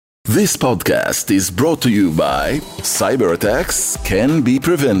This podcast is brought to you by Cyber attacks can be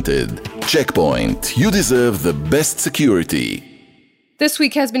prevented. Check Point. You deserve the best security. This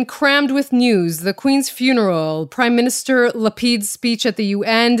week has been crammed with news. The Queen's funeral, Prime Minister Lapid's speech at the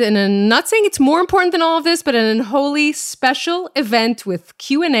UN, and I'm not saying it's more important than all of this, but an unholy special event with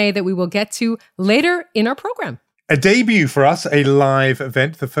Q&A that we will get to later in our program. A debut for us, a live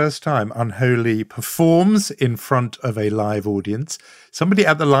event. The first time Unholy performs in front of a live audience. Somebody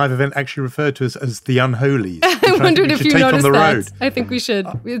at the live event actually referred to us as the Unholies. I wondered if you noticed that. I think we should.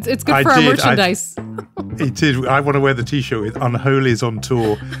 It's good for our merchandise. It did. I want to wear the T-shirt with Unholies on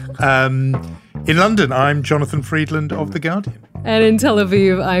tour. In London, I'm Jonathan Freedland of The Guardian. And in Tel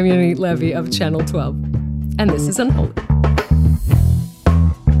Aviv, I'm Yonit Levy of Channel 12. And this is Unholy.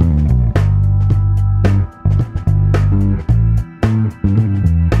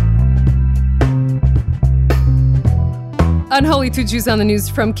 Unholy, two Jews on the news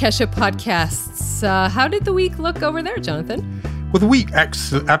from Keshe Podcasts. How did the week look over there, Jonathan? Well, the week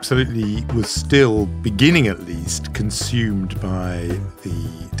absolutely was still, beginning at least, consumed by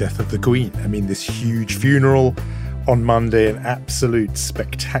the death of the Queen. I mean, this huge funeral on Monday, an absolute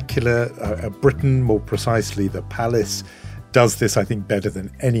spectacular. Britain, more precisely, the palace, does this, I think, better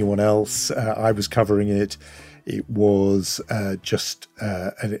than anyone else. I was covering it. It was just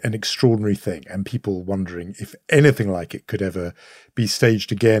an extraordinary thing, and people wondering if anything like it could ever be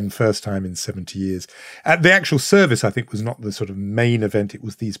staged again, first time in 70 years. The actual service, I think, was not the sort of main event. It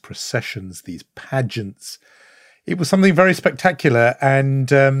was these processions, these pageants. It was something very spectacular,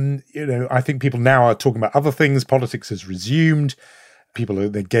 and I think people now are talking about other things. Politics has resumed.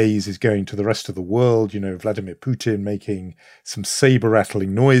 Their gaze is going to the rest of the world, Vladimir Putin making some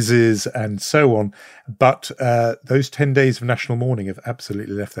saber-rattling noises and so on. But those 10 days of national mourning have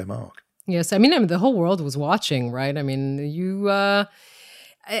absolutely left their mark. Yes, I mean, the whole world was watching, right? I mean, you...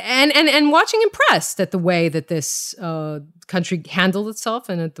 And watching impressed at the way that this country handled itself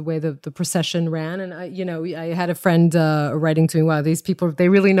and at the way the procession ran. And, I had a friend writing to me, wow, these people, they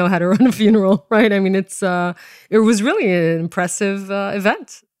really know how to run a funeral, right? I mean, it was really an impressive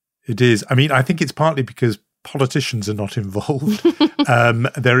event. It is. I mean, I think it's partly because politicians are not involved.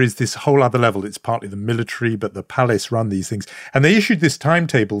 There is this whole other level. It's partly the military, but the palace run these things. And they issued this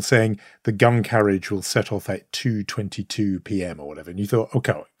timetable saying the gun carriage will set off at 2:22 p.m. or whatever. And you thought,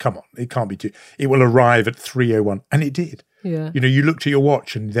 okay, come on, it can't be two. It will arrive at 3:01. And it did. Yeah. You looked at your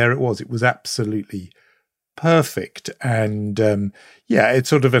watch and there it was. It was absolutely perfect. And it's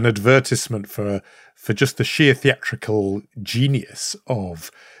sort of an advertisement for just the sheer theatrical genius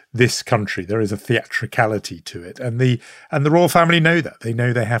of this country. There is a theatricality to it, and the royal family know that. They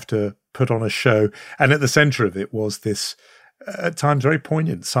know they have to put on a show, and at the centre of it was this at times very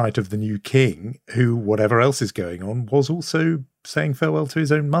poignant sight of the new king, who, whatever else is going on, was also saying farewell to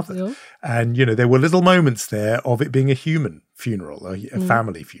his own mother. Yeah. And there were little moments there of it being a human funeral, a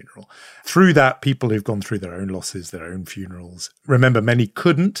family funeral. Through that, people who've gone through their own losses, their own funerals. Remember, many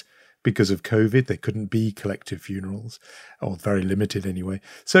couldn't. Because of COVID, there couldn't be collective funerals, or very limited anyway.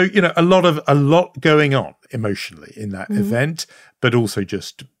 So, a lot going on emotionally in that event, but also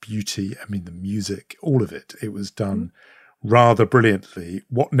just beauty. I mean, the music, all of it. It was done rather brilliantly.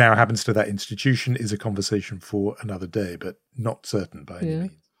 What now happens to that institution is a conversation for another day, but not certain by any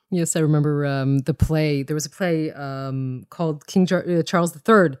means. Yes, I remember the play. There was a play called King Charles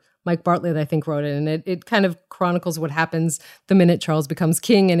III. Mike Bartlett, I think, wrote it, and it kind of chronicles what happens the minute Charles becomes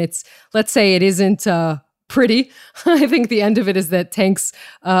king. And let's say it isn't pretty. I think the end of it is that tanks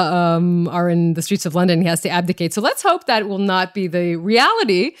are in the streets of London. He has to abdicate. So let's hope that will not be the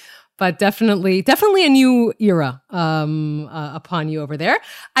reality, but definitely a new era upon you over there.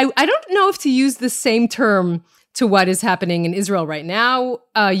 I don't know if to use the same term to what is happening in Israel right now.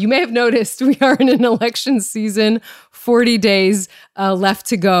 You may have noticed we are in an election season, 40 days left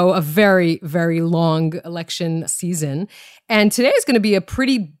to go, a very, very long election season. And today is going to be a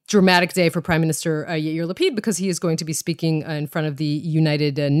pretty dramatic day for Prime Minister Yair Lapid, because he is going to be speaking in front of the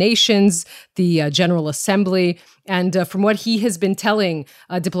United Nations, the General Assembly. And from what he has been telling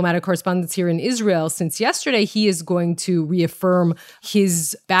diplomatic correspondents here in Israel since yesterday, he is going to reaffirm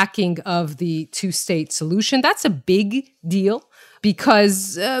his backing of the two-state solution. That's a big deal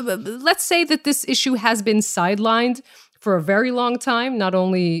because let's say that this issue has been sidelined for a very long time, not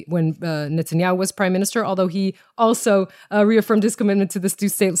only when Netanyahu was prime minister, although he also reaffirmed his commitment to this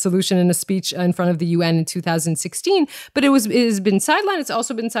two-state solution in a speech in front of the UN in 2016. But it has been sidelined. It's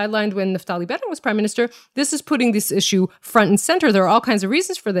also been sidelined when Naftali Bennett was prime minister. This is putting this issue front and center. There are all kinds of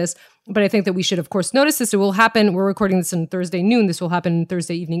reasons for this, but I think that we should, of course, notice this. It will happen. We're recording this on Thursday noon. This will happen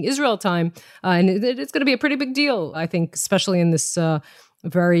Thursday evening Israel time. And it's going to be a pretty big deal, I think, especially in this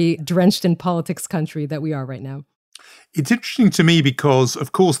very drenched in politics country that we are right now. It's interesting to me because,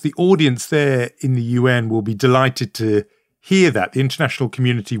 of course, the audience there in the UN will be delighted to hear that. The international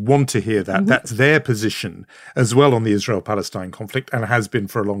community want to hear that. Mm-hmm. That's their position as well on the Israel-Palestine conflict, and has been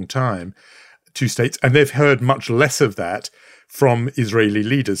for a long time, 2 states. And they've heard much less of that from Israeli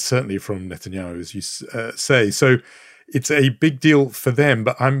leaders, certainly from Netanyahu, as you say. So it's a big deal for them,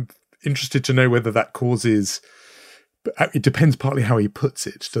 but I'm interested to know whether that causes... It depends partly how he puts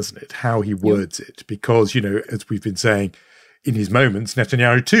it, doesn't it? How he words it. Because, as we've been saying, in his moments,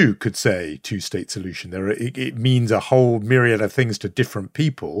 Netanyahu too could say 2-state solution. It means a whole myriad of things to different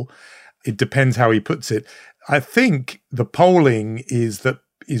people. It depends how he puts it. I think the polling is that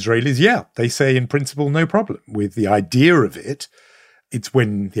Israelis, they say in principle, no problem with the idea of it. It's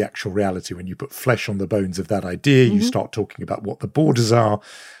when the actual reality, when you put flesh on the bones of that idea, you start talking about what the borders are,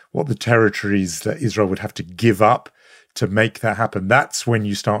 what the territories that Israel would have to give up to make that happen. That's when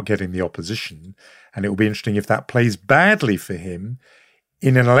you start getting the opposition. And it will be interesting if that plays badly for him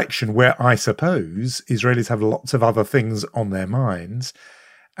in an election where I suppose Israelis have lots of other things on their minds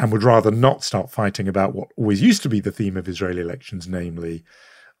and would rather not start fighting about what always used to be the theme of Israeli elections, namely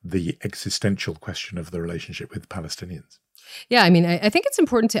the existential question of the relationship with Palestinians. Yeah, I mean, I think it's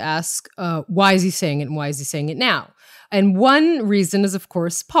important to ask, why is he saying it and why is he saying it now? And one reason is, of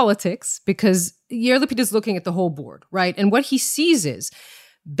course, politics, because Yair Lapid is looking at the whole board, right? And what he sees is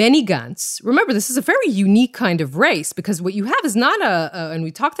Benny Gantz. Remember, this is a very unique kind of race because what you have is not and we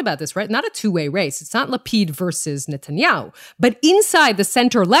talked about this, right? Not a two-way race. It's not Lapid versus Netanyahu. But inside the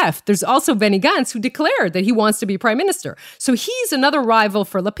center left, there's also Benny Gantz who declared that he wants to be prime minister. So he's another rival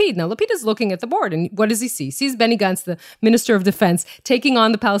for Lapid. Now, Lapid is looking at the board, and what does he see? He sees Benny Gantz, the minister of defense, taking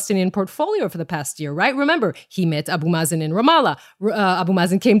on the Palestinian portfolio for the past year, right? Remember, he met Abu Mazen in Ramallah. Abu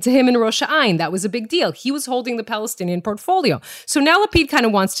Mazen came to him in Rosh Hashanah. That was a big deal. He was holding the Palestinian portfolio. So now Lapid kind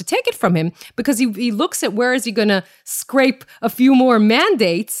of wants to take it from him because he looks at where is he going to scrape a few more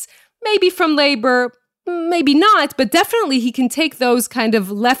mandates, maybe from Labor, maybe not, but definitely he can take those kind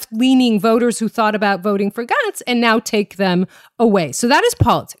of left-leaning voters who thought about voting for Gantz and now take them away. So that is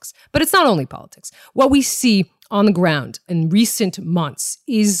politics, but it's not only politics. What we see on the ground in recent months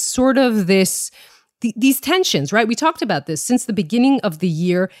is sort of these tensions, right? We talked about this since the beginning of the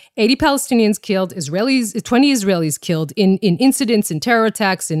year. 80 Palestinians killed, 20 Israelis killed in incidents, in terror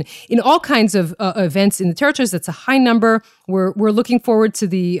attacks, in all kinds of events in the territories. That's a high number. We're looking forward to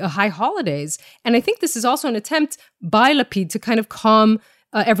the high holidays. And I think this is also an attempt by Lapid to kind of calm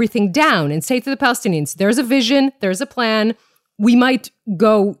everything down and say to the Palestinians, there's a vision, there's a plan. We might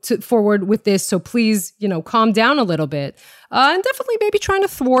go forward with this, so please, calm down a little bit. And definitely maybe trying to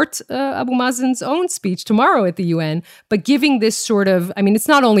thwart Abu Mazen's own speech tomorrow at the UN, but giving this sort of, it's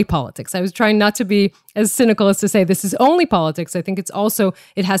not only politics. I was trying not to be as cynical as to say this is only politics. I think it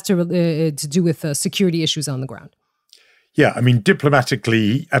has to do with security issues on the ground. Yeah,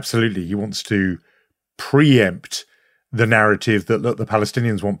 diplomatically, absolutely. He wants to preempt the narrative that, look, the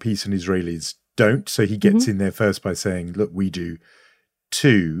Palestinians want peace and Israelis don't. So he gets in there first by saying, look, we do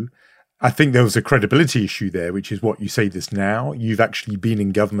too. I think there was a credibility issue there, which is what you say this now. You've actually been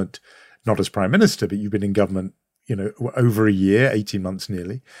in government, not as prime minister, but you've been in government, over a year, 18 months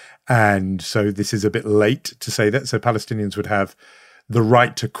nearly. And so this is a bit late to say that. So Palestinians would have the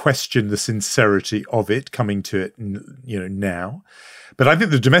right to question the sincerity of it coming to it, now. But I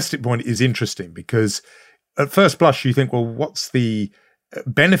think the domestic point is interesting because at first blush, you think, well, what's the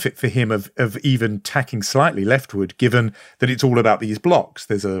benefit for him of even tacking slightly leftward, given that it's all about these blocks.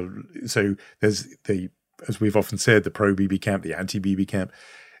 There's the, as we've often said, the pro-Bibi camp, the anti-Bibi camp,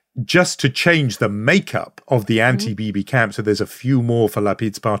 just to change the makeup of the anti-Bibi camp. So there's a few more for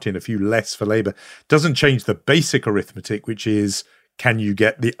Lapid's party and a few less for Labour. Doesn't change the basic arithmetic, which is, can you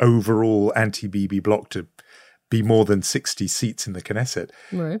get the overall anti-Bibi bloc to be more than 60 seats in the Knesset?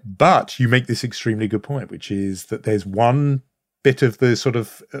 Right. But you make this extremely good point, which is that there's one bit of the sort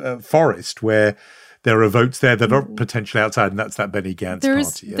of forest where there are votes there that are potentially outside, and that's that Benny Gantz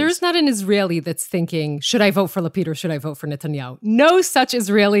party. There's not an Israeli that's thinking, should I vote for Lapid or should I vote for Netanyahu? No such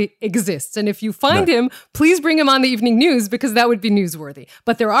Israeli exists. And if you find him, please bring him on the evening news because that would be newsworthy.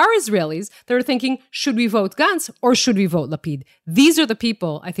 But there are Israelis that are thinking, should we vote Gantz or should we vote Lapid? These are the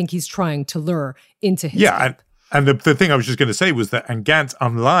people I think he's trying to lure into his camp. And the thing I was just going to say was that, and Gantz,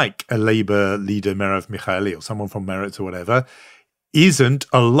 unlike a Labour leader, Merav Michaeli, or someone from Meretz or whatever, isn't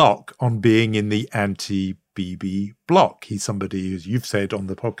a lock on being in the anti-Bibi bloc. He's somebody, as you've said on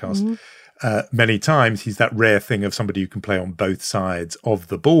the podcast many times, he's that rare thing of somebody who can play on both sides of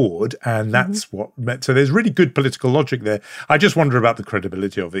the board. And that's so there's really good political logic there. I just wonder about the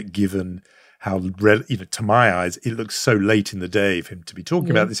credibility of it, given how to my eyes, it looks so late in the day for him to be talking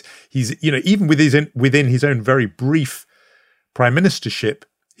about this. He's, even within his own very brief prime ministership,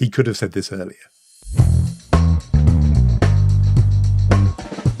 he could have said this earlier.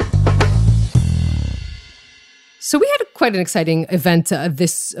 So we had quite an exciting event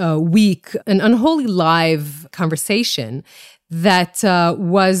this week, an Unholy Live conversation that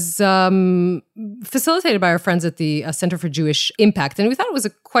was facilitated by our friends at the Center for Jewish Impact. And we thought it was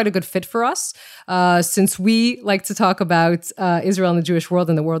quite a good fit for us, since we like to talk about Israel and the Jewish world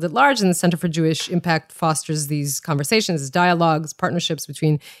and the world at large. And the Center for Jewish Impact fosters these conversations, dialogues, partnerships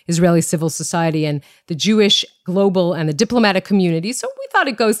between Israeli civil society and the Jewish, global, and the diplomatic community. So we thought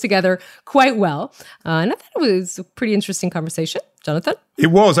it goes together quite well. And I thought it was a pretty interesting conversation. Jonathan?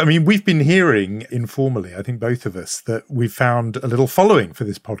 It was. I mean, we've been hearing informally, I think both of us, that we've found a little following for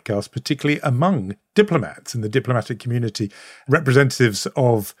this podcast, particularly among diplomats in the diplomatic community, representatives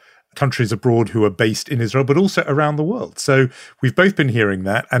of countries abroad who are based in Israel, but also around the world. So we've both been hearing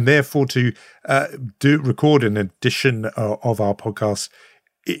that, and therefore to record an edition of our podcast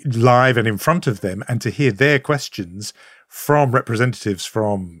live and in front of them, and to hear their questions from representatives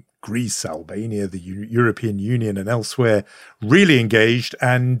from Greece, Albania, the European Union, and elsewhere, really engaged.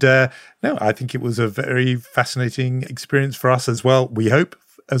 And I think it was a very fascinating experience for us as well, we hope,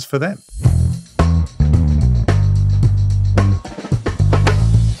 as for them.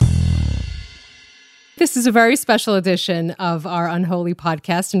 This is a very special edition of our Unholy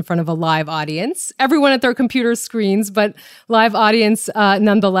podcast in front of a live audience. Everyone at their computer screens, but live audience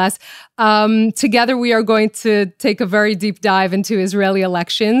nonetheless. Together, we are going to take a very deep dive into Israeli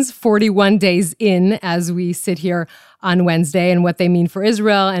elections, 41 days in, as we sit here on Wednesday, and what they mean for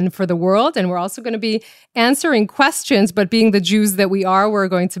Israel and for the world. And we're also going to be answering questions, but being the Jews that we are, we're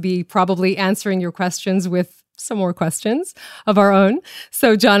going to be probably answering your questions with some more questions of our own.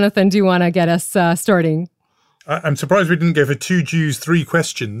 So, Jonathan, do you want to get us starting? I'm surprised we didn't go for 2 Jews, 3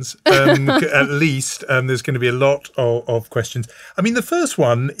 questions, at least. There's going to be a lot of questions. I mean, the first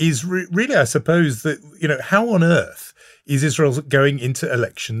one is really, I suppose, that, how on earth is Israel going into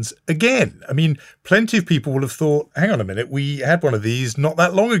elections again? I mean, plenty of people will have thought, hang on a minute, we had one of these not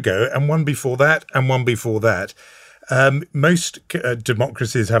that long ago, and one before that, and one before that. Most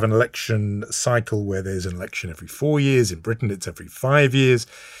democracies have an election cycle where there's an election every 4 years. In Britain, it's every 5 years.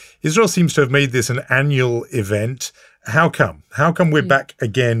 Israel seems to have made this an annual event. How come? How come we're back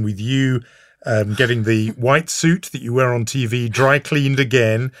again with you getting the white suit that you wear on TV dry cleaned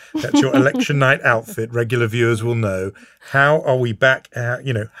again? That's your election night outfit. Regular viewers will know. How are we back?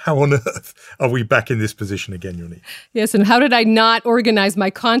 How on earth are we back in this position again, Yoni? Yes, and how did I not organize my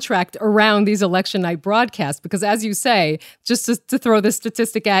contract around these election night broadcasts? Because as you say, just to throw this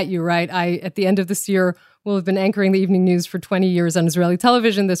statistic at you, right? At the end of this year, will have been anchoring the evening news for 20 years on Israeli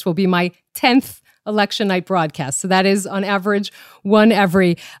television. This will be my 10th election night broadcast. So that is on average one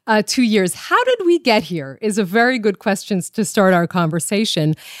every 2 years. How did we get here is a very good question to start our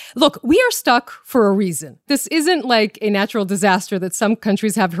conversation. Look, we are stuck for a reason. This isn't like a natural disaster that some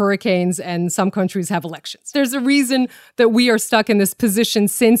countries have hurricanes and some countries have elections. There's a reason that we are stuck in this position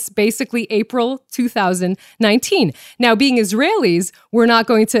since basically April 2019. Now, being Israelis, we're not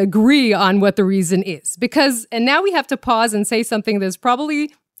going to agree on what the reason is and now we have to pause and say something that's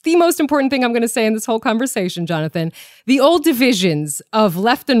probably the most important thing I'm going to say in this whole conversation, Jonathan. The old divisions of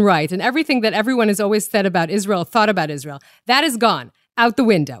left and right and everything that everyone has always said about Israel, thought about Israel, that is gone out the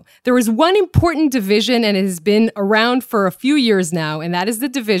window. There is one important division, and it has been around for a few years now, and that is the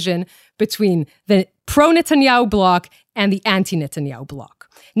division between the pro-Netanyahu bloc and the anti-Netanyahu bloc.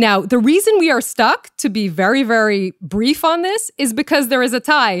 Now, the reason we are stuck, to be very, very brief on this, is because there is a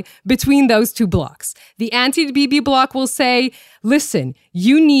tie between those two blocs. The anti-Bibi bloc will say, listen,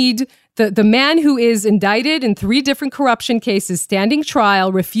 you need the man who is indicted in 3 different corruption cases, standing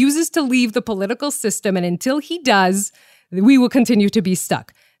trial, refuses to leave the political system, and until he does, we will continue to be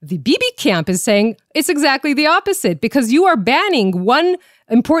stuck. The Bibi camp is saying it's exactly the opposite, because you are banning one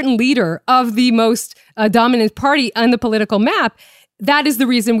important leader of the most dominant party on the political map. That is the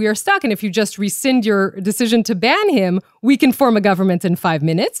reason we are stuck. And if you just rescind your decision to ban him, we can form a government in 5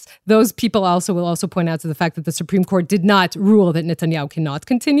 minutes. Those people will also point out to the fact that the Supreme Court did not rule that Netanyahu cannot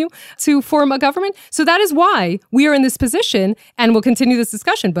continue to form a government. So that is why we are in this position, and we'll continue this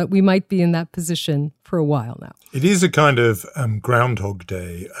discussion, but we might be in that position for a while now. It is a kind of Groundhog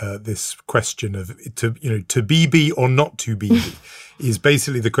Day, this question of to Bibi or not to Bibi is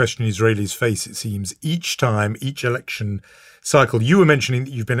basically the question Israelis face, it seems, each time, each election cycle. You were mentioning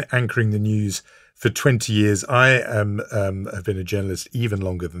that you've been anchoring the news for 20 years. I have been a journalist even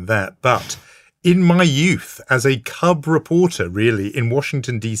longer than that. But in my youth, as a cub reporter, really, in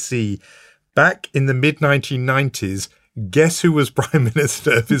Washington, D.C., back in the mid-1990s, guess who was Prime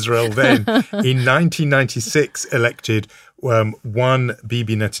Minister of Israel then? In 1996, elected one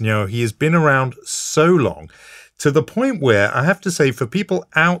Bibi Netanyahu. He has been around so long, to the point where I have to say, for people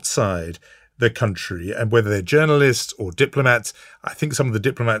outside the country, and whether they're journalists or diplomats, I think some of the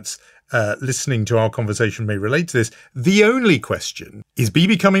diplomats listening to our conversation may relate to this. The only question is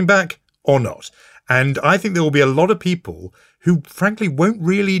Bibi coming back or not? And I think there will be a lot of people who, frankly, won't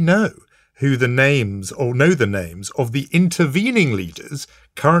really know who the names or know the names of the intervening leaders,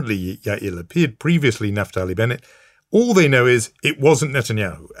 currently Yair Lapid, previously Naftali Bennett. All they know is it wasn't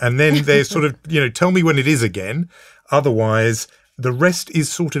Netanyahu. And then they sort of, tell me when it is again. Otherwise, the rest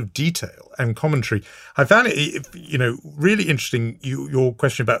is sort of detail and commentary. I found it, really interesting, your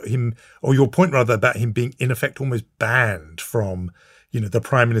question about him, or your point rather, about him being in effect almost banned from, the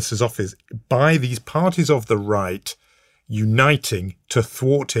Prime Minister's office by these parties of the right uniting to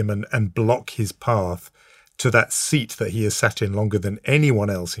thwart him and block his path to that seat that he has sat in longer than anyone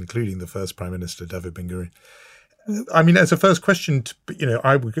else, including the first Prime Minister, David Ben-Gurion. I mean, as a first question,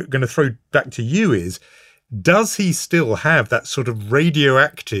 I'm going to throw back to you is, does he still have that sort of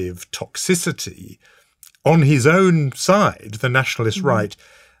radioactive toxicity on his own side, the nationalist right,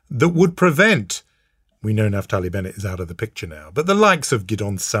 that would prevent, we know Naftali Bennett is out of the picture now, but the likes of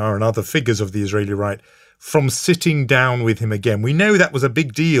Gideon Sa'ar and other figures of the Israeli right from sitting down with him again? We know that was a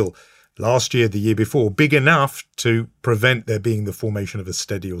big deal last year, the year before, big enough to prevent there being the formation of a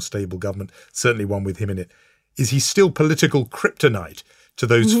steady or stable government, certainly one with him in it. Is he still political kryptonite to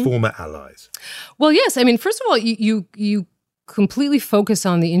those former allies? Well, yes. I mean, first of all, you completely focus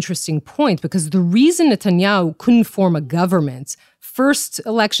on the interesting point, because the reason Netanyahu couldn't form a government, first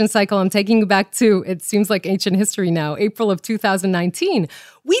election cycle, I'm taking you back to, it seems like ancient history now, April of 2019,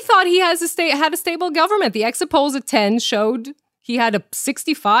 we thought he had a stable government. The exit polls at 10 showed he had a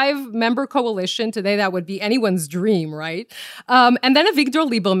 65-member coalition. Today, that would be anyone's dream, right? And then Avigdor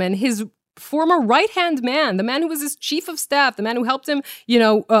Lieberman, his former right-hand man, the man who was his chief of staff, the man who helped him,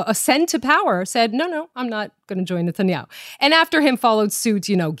 ascend to power, said, no, I'm not going to join Netanyahu. And after him followed suit,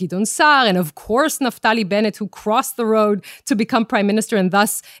 Gideon Sa'ar, and of course, Naftali Bennett, who crossed the road to become prime minister and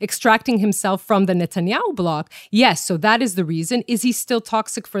thus extracting himself from the Netanyahu bloc. Yes, so that is the reason. Is he still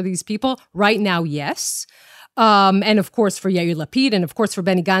toxic for these people? Right now, yes. And of course for Yair Lapid, and of course for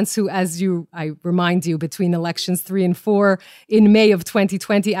Benny Gantz, who, I remind you, between elections 3 and 4 in May of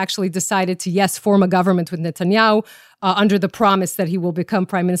 2020, actually decided to, form a government with Netanyahu under the promise that he will become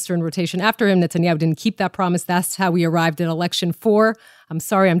prime minister in rotation after him. Netanyahu didn't keep that promise. That's how we arrived at election 4. I'm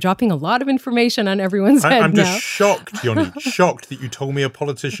sorry, I'm dropping a lot of information on everyone's head I'm now. just shocked, Yoni, shocked that you told me a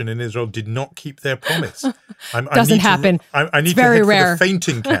politician in Israel did not keep their promise. Doesn't happen. I need it's very to head rare. for the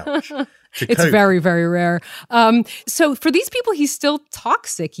fainting couch. It's very, very rare. So for these people, he's still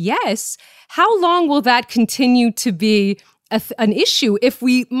toxic, yes. How long will that continue to be an issue if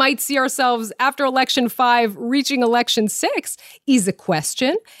we might see ourselves after election 5 reaching election 6 is a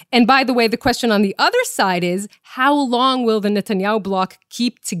question. And by the way, the question on the other side is, how long will the Netanyahu bloc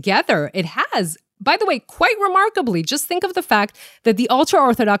keep together? It has, by the way, quite remarkably, just think of the fact that the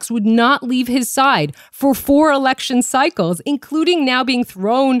ultra-Orthodox would not leave his side for 4 election cycles, including now being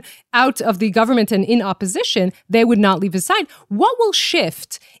thrown out of the government and in opposition. They would not leave his side. What will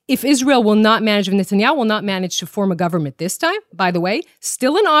shift if Israel will not manage, if Netanyahu will not manage to form a government this time? By the way,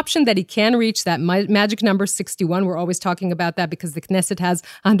 still an option that he can reach that magic number 61. We're always talking about that because the Knesset has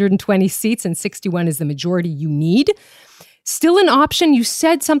 120 seats and 61 is the majority you need. Still an option. You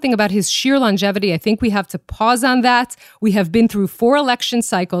said something about his sheer longevity. I think we have to pause on that. We have been through 4 election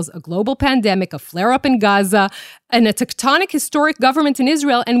cycles, a global pandemic, a flare-up in Gaza, and a tectonic historic government in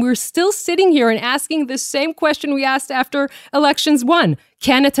Israel, and we're still sitting here and asking the same question we asked after elections 1.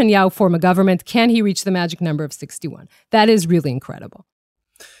 Can Netanyahu form a government? Can he reach the magic number of 61? That is really incredible.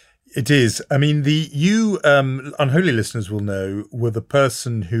 It is. I mean, you unholy listeners will know, were the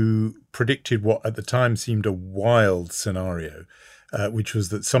person who predicted what at the time seemed a wild scenario, which was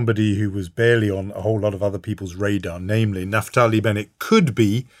that somebody who was barely on a whole lot of other people's radar, namely Naftali Bennett, could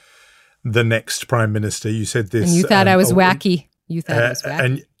be the next prime minister. You said this. And you thought I was wacky. You thought I was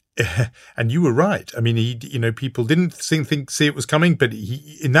wacky. And you were right. I mean, people didn't see it was coming, but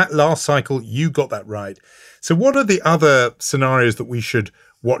in that last cycle, you got that right. So what are the other scenarios that we should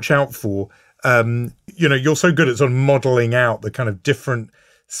watch out for? You're so good at sort of modeling out the kind of different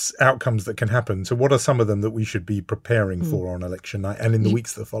outcomes that can happen. So what are some of them that we should be preparing for on election night and in the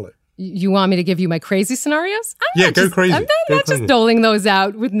weeks that follow? You want me to give you my crazy scenarios? Go crazy. I'm not just doling those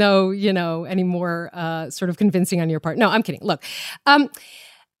out with no, any more sort of convincing on your part. No, I'm kidding. Look,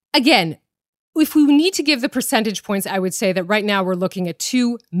 again, if we need to give the percentage points, I would say that right now we're looking at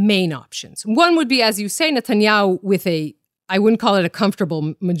two main options. One would be, as you say, Netanyahu with I wouldn't call it a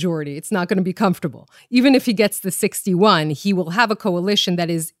comfortable majority. It's not going to be comfortable. Even if he gets the 61, he will have a coalition that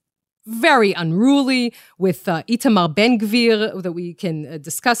is very unruly with Itamar Ben-Gvir that we can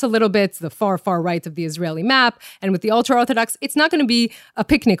discuss a little bit, the far, far right of the Israeli map, and with the ultra-Orthodox. It's not going to be a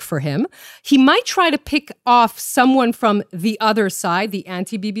picnic for him. He might try to pick off someone from the other side, the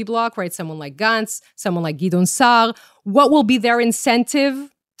anti-Bibi bloc, right? Someone like Gantz, someone like Gideon Sa'ar. What will be their incentive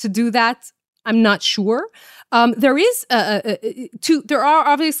to do that? I'm not sure. There are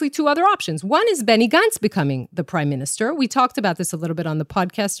obviously two other options. One is Benny Gantz becoming the prime minister. We talked about this a little bit on the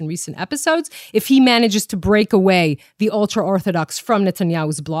podcast in recent episodes. If he manages to break away the ultra-Orthodox from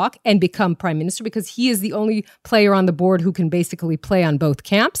Netanyahu's bloc and become prime minister, because he is the only player on the board who can basically play on both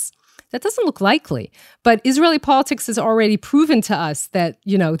camps. That doesn't look likely. But Israeli politics has already proven to us that,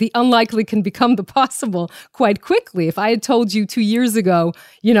 the unlikely can become the possible quite quickly. If I had told you 2 years ago,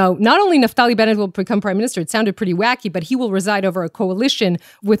 not only Naftali Bennett will become prime minister, it sounded pretty wacky, but he will reside over a coalition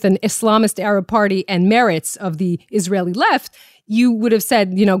with an Islamist Arab party and Meretz of the Israeli left, you would have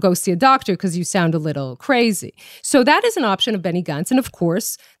said, go see a doctor because you sound a little crazy. So that is an option of Benny Gantz. And of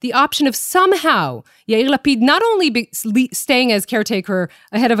course, the option of somehow Yair Lapid not only staying as caretaker,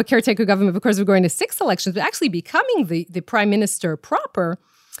 ahead of a caretaker government because we're going to 6 elections, but actually becoming the prime minister proper.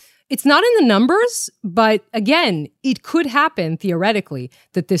 It's not in the numbers, but again, it could happen theoretically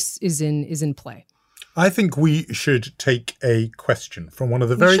that this is in play. I think we should take a question from one of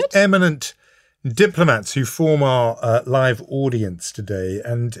the very eminent diplomats who form our live audience today.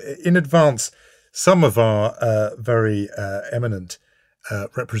 And in advance, some of our very eminent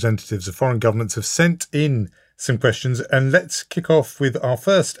representatives of foreign governments have sent in some questions. And let's kick off with our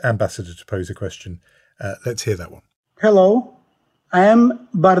first ambassador to pose a question. Let's hear that one. Hello, I am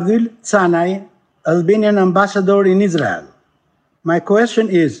Bardil Tsanai, Albanian ambassador in Israel. My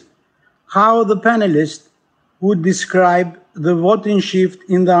question is, how the panelists would describe the voting shift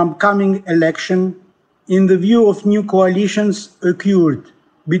in the upcoming election in the view of new coalitions occurred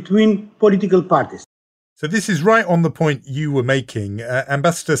between political parties. So this is right on the point you were making.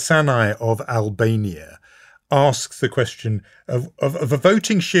 Ambassador Tsanai of Albania asks the question of a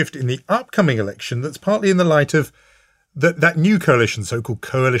voting shift in the upcoming election that's partly in the light of that new coalition, so-called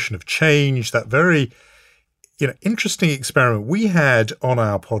coalition of change, that very interesting experiment. We had on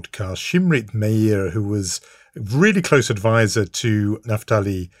our podcast Shimrit Meir, who was really close advisor to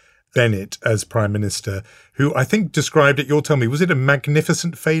Naftali Bennett as prime minister, who I think described it, you'll tell me, was it a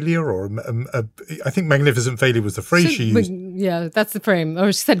magnificent failure or I think magnificent failure was the phrase she used. Yeah, that's the frame.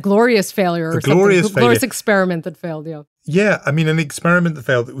 Or she said glorious failure or something. Glorious experiment that failed, yeah. Yeah, I mean, an experiment that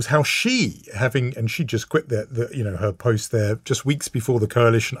failed. It was how she, and she just quit her post there just weeks before the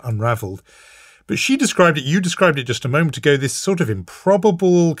coalition unraveled. But she described it, you described it just a moment ago, this sort of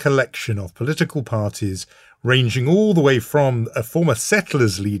improbable collection of political parties ranging all the way from a former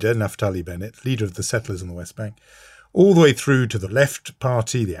settlers leader, Naftali Bennett, leader of the settlers on the West Bank, all the way through to the left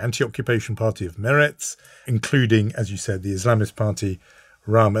party, the anti-occupation party of Meretz, including, as you said, the Islamist party,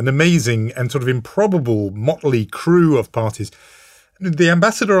 Ram, an amazing and sort of improbable motley crew of parties. The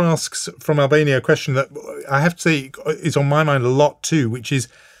ambassador asks from Albania a question that I have to say is on my mind a lot too, which is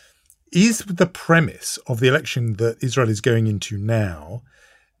the premise of the election that Israel is going into now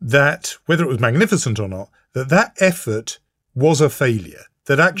that, whether it was magnificent or not, that effort was a failure,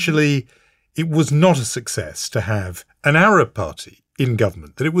 that actually it was not a success to have an Arab party in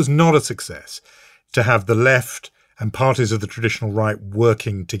government, that it was not a success to have the left and parties of the traditional right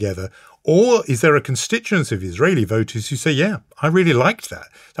working together? Or is there a constituency of Israeli voters who say, yeah, I really liked that.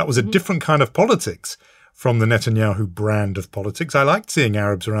 That was a different kind of politics from the Netanyahu brand of politics. I liked seeing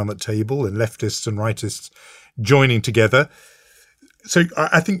Arabs around the table and leftists and rightists joining together. So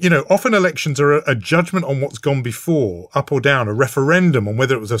I think, often elections are a judgment on what's gone before, up or down, a referendum on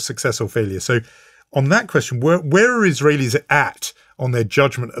whether it was a success or failure. So on that question, where are Israelis at on their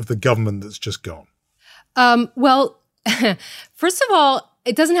judgment of the government that's just gone? Well, first of all,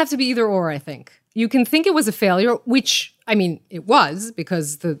 it doesn't have to be either or, I think. You can think it was a failure, which, it was,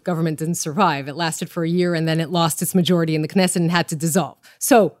 because the government didn't survive. It lasted for a year and then it lost its majority in the Knesset and had to dissolve.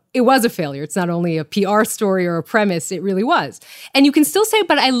 So it was a failure. It's not only a PR story or a premise, it really was. And you can still say,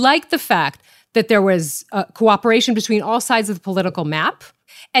 but I like the fact that there was cooperation between all sides of the political map.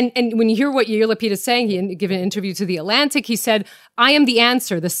 And when you hear what Yair Lapid is saying, he gave an interview to The Atlantic, he said, I am the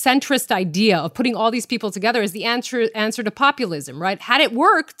answer. The centrist idea of putting all these people together is the answer to populism, right? Had it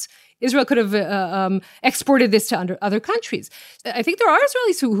worked, Israel could have exported this to other countries. I think there are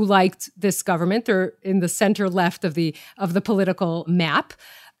Israelis who liked this government. They're in the center left of the political map.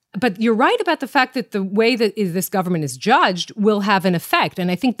 But you're right about the fact that the way that this government is judged will have an effect. And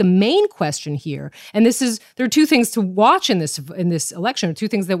I think the main question here, and there are two things to watch in this election, two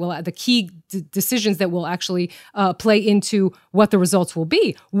things that the key decisions that will actually play into what the results will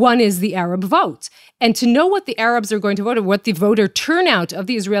be. One is the Arab vote. And to know what the Arabs are going to vote, or what the voter turnout of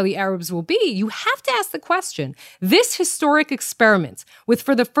the Israeli Arabs will be, you have to ask the question, this historic experiment with,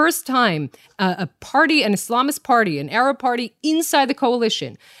 for the first time, a party, an Islamist party, an Arab party inside the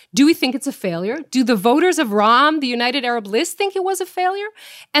coalition, do we think it's a failure? Do the voters of Ra'am, the United Arab List, think it was a failure?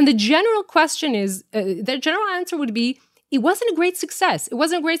 And the general question is, the general answer would be, it wasn't a great success. It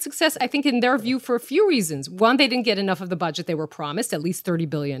wasn't a great success, I think, in their view, for a few reasons. One, they didn't get enough of the budget they were promised, at least 30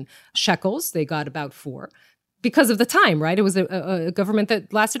 billion shekels. They got about 4. Because of the time, right? It was a government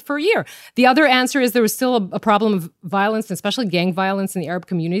that lasted for a year. The other answer is there was still a problem of violence, especially gang violence in the Arab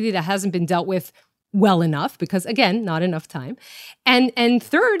community, that hasn't been dealt with well enough, because again, not enough time. And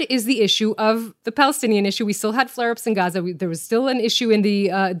third is the issue of the Palestinian issue. We still had flare-ups in Gaza. There was still an issue in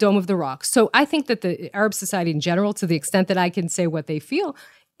the Dome of the Rock. So I think that the Arab society in general, to the extent that I can say what they feel,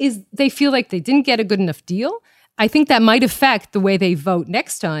 is they feel like they didn't get a good enough deal. I think that might affect the way they vote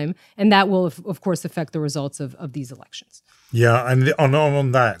next time, and that will, of course, affect the results of these elections. Yeah, and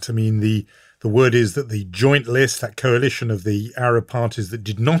on that, I mean, the word is that the joint list, that coalition of the Arab parties that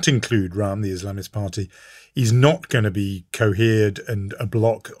did not include Ra'am, the Islamist party, is not going to be cohered and a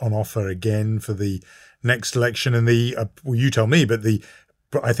bloc on offer again for the next election. And you tell me, but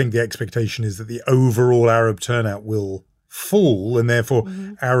I think the expectation is that the overall Arab turnout will fall, and therefore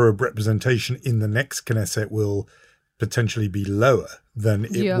Arab representation in the next Knesset will potentially be lower than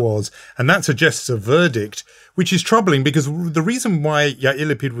it was. And that suggests a verdict, which is troubling, because the reason why Yair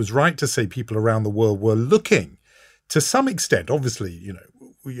Lapid was right to say people around the world were looking, to some extent, obviously,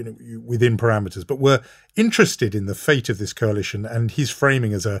 within parameters, but were interested in the fate of this coalition, and his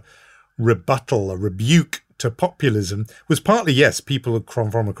framing as a rebuttal, a rebuke to populism, was partly, yes, people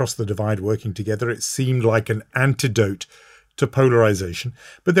from across the divide working together. It seemed like an antidote to polarization.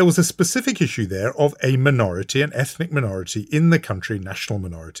 But there was a specific issue there of a minority, an ethnic minority in the country, national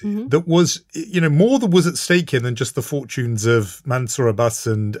minority, that was, more that was at stake here than just the fortunes of Mansour Abbas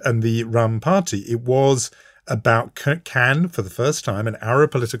and the Ra'am party. It was about, can, for the first time, an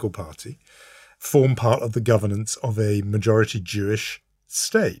Arab political party form part of the governance of a majority Jewish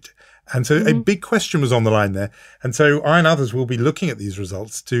state? And so a big question was on the line there. And so I and others will be looking at these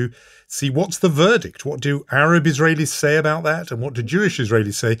results to see what's the verdict. What do Arab Israelis say about that? And what do Jewish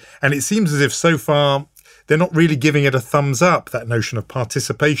Israelis say? And it seems as if so far they're not really giving it a thumbs up, that notion of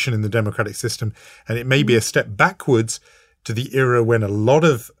participation in the democratic system. And it may be a step backwards to the era when a lot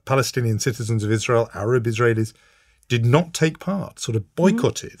of Palestinian citizens of Israel, Arab Israelis, did not take part, sort of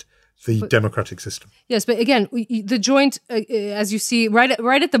boycotted the democratic system. Yes, but again, the joint, as you see, right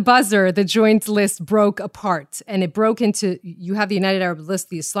at the buzzer, the joint list broke apart, and it broke into, you have the United Arab List,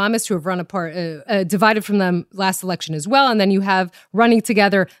 the Islamists who have run apart, divided from them last election as well, and then you have running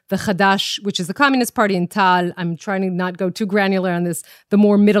together the Hadash, which is the Communist Party, in Tal. I'm trying to not go too granular on this, the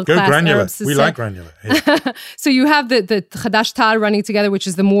more middle-class granular. Arab society. We like granular. Yeah. So you have the Hadash Tal running together, which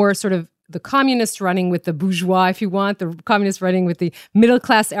is the more sort of the communists running with the bourgeois, if you want, the communists running with the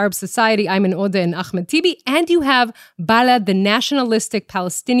middle-class Arab society, Ayman Odeh and Ahmed Tibi, and you have Balad, the nationalistic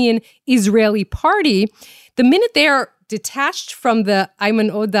Palestinian Israeli party. The minute they are detached from the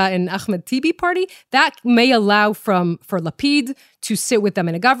Ayman Odeh and Ahmed Tibi party, that may allow for Lapid to sit with them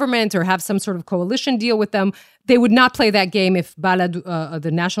in a government or have some sort of coalition deal with them. They would not play that game if Balad,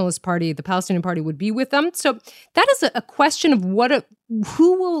 the nationalist party, the Palestinian party, would be with them. So that is a question of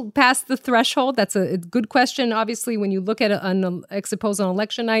who will pass the threshold. That's a good question. Obviously, when you look at an exit polls on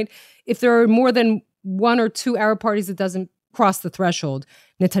election night, if there are more than one or two Arab parties that doesn't cross the threshold,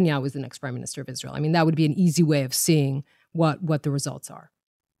 Netanyahu is the next prime minister of Israel. I mean, that would be an easy way of seeing what the results are.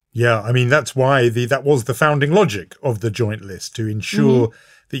 Yeah, I mean, that's why that was the founding logic of the joint list, to ensure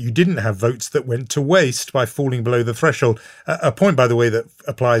that you didn't have votes that went to waste by falling below the threshold. A point, by the way, that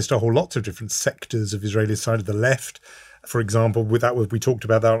applies to a whole lot of different sectors of Israeli side of the left. For example, we talked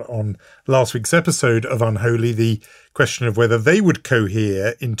about that on last week's episode of Unholy, the question of whether they would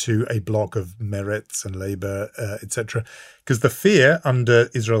cohere into a bloc of Meretz and Labour, etc. Because the fear under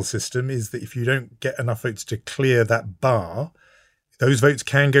Israel's system is that if you don't get enough votes to clear that bar, those votes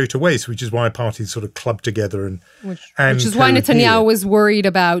can go to waste, which is why parties sort of club together and which is why Netanyahu was worried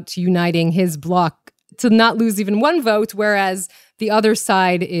about uniting his bloc to not lose even one vote, whereas the other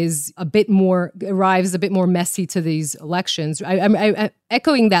side arrives a bit more messy to these elections. I'm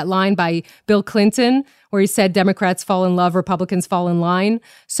echoing that line by Bill Clinton, where he said Democrats fall in love, Republicans fall in line.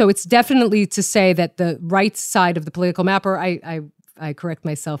 So it's definitely to say that the right side of the political map, or I I correct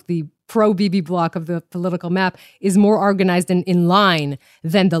myself, the pro-Bibi block of the political map is more organized and in line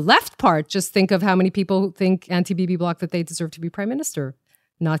than the left part. Just think of how many people think anti-Bibi block that they deserve to be prime minister.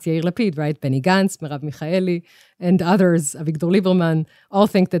 Not Yair Lapid, right? Benny Gantz, Merav Michaeli, and others, Avigdor Lieberman, all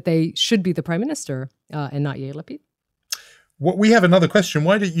think that they should be the prime minister and not Yair Lapid. Well, we have another question.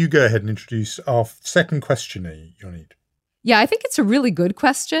 Why don't you go ahead and introduce our second questioner, Yonit? Yeah, I think it's a really good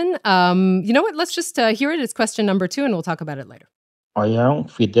question. You know what? Let's just hear it. It's question number 2, and we'll talk about it later. I am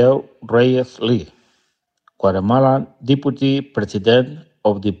Fidel Reyes Lee, Guatemalan Deputy President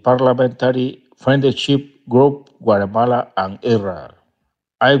of the Parliamentary Friendship Group Guatemala and Israel.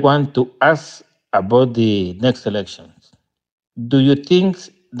 I want to ask about the next elections. Do you think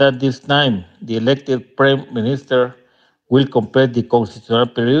that this time the elected Prime Minister will complete the constitutional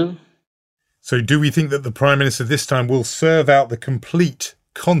period? So do we think that the Prime Minister this time will serve out the complete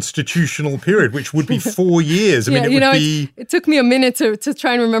constitutional period, which would be 4 years? I mean, it took me a minute to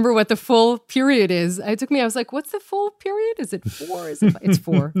try and remember what the full period is. I was like, what's the full period? Is it 4? It's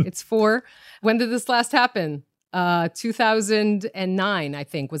 4. It's 4. When did this last happen? 2009, I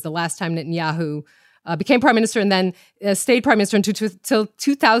think, was the last time Netanyahu became prime minister and then stayed prime minister until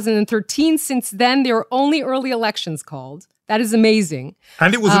 2013. Since then, there were only early elections called. That is amazing.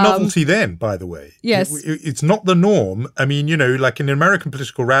 And it was a novelty then, by the way. Yes. It's not the norm. I mean, like in American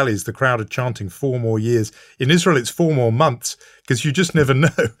political rallies, the crowd are chanting 4 more years. In Israel, it's 4 more months, because you just never know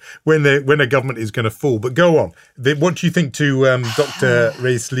when a government is going to fall. But go on. What do you think to Dr.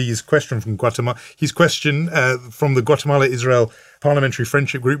 Reyes Lee's question from Guatemala? His question from the Guatemala-Israel Parliamentary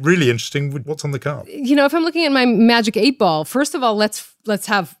Friendship Group, really interesting. What's on the card? If I'm looking at my magic 8 ball, first of all, let's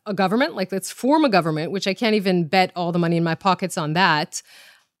have a government, let's form a government, which I can't even bet all the money in my pockets on that.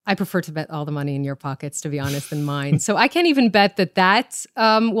 I prefer to bet all the money in your pockets, to be honest, than mine. So I can't even bet that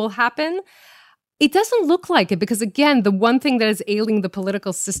will happen. It doesn't look like it because, again, the one thing that is ailing the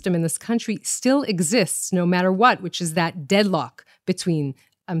political system in this country still exists no matter what, which is that deadlock between,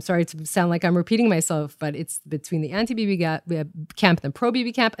 I'm sorry to sound like I'm repeating myself, but it's between the anti-Bibi camp and the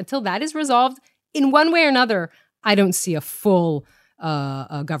pro-Bibi camp. Until that is resolved in one way or another, I don't see a full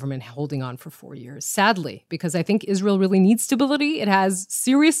government holding on for 4 years, sadly, because I think Israel really needs stability. It has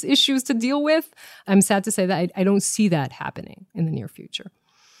serious issues to deal with. I'm sad to say that I don't see that happening in the near future.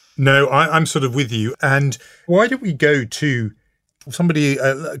 No, I'm sort of with you. And why don't we go to somebody,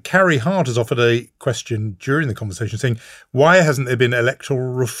 Carrie Hart has offered a question during the conversation saying, why hasn't there been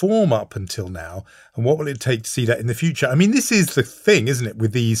electoral reform up until now? And what will it take to see that in the future? I mean, this is the thing, isn't it,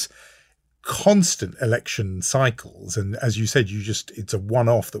 with these constant election cycles. And as you said, it's a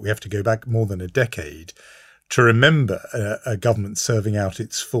one-off that we have to go back more than a decade to remember a government serving out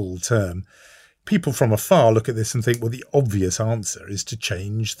its full term. People from afar look at this and think, well, the obvious answer is to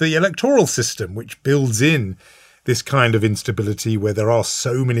change the electoral system, which builds in this kind of instability where there are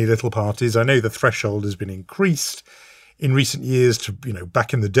so many little parties. I know the threshold has been increased in recent years to,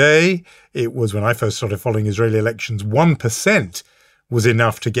 back in the day, it was when I first started following Israeli elections, 1% was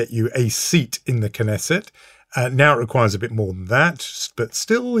enough to get you a seat in the Knesset. Now it requires a bit more than that, but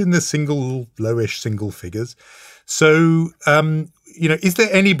still in the lowish single figures. So, is there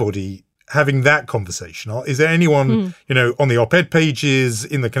anybody having that conversation? Is there anyone, on the op-ed pages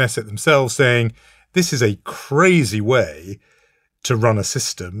in the Knesset themselves saying, this is a crazy way to run a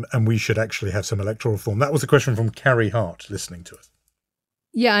system and we should actually have some electoral reform? That was a question from Carrie Hart listening to us.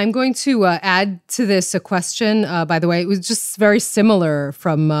 Yeah, I'm going to add to this a question. By the way, it was just very similar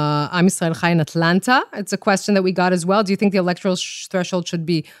from Am Yisrael Chai in Atlanta. It's a question that we got as well. Do you think the electoral threshold should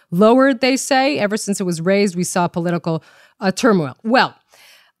be lowered, they say? Ever since it was raised, we saw political turmoil. Well,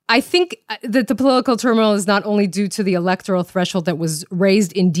 I think that the political turmoil is not only due to the electoral threshold that was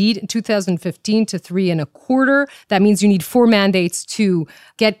raised indeed in 2015 to 3.25. That means you need 4 mandates to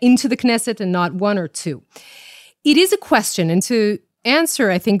get into the Knesset and not 1 or 2. It is a question, and to answer,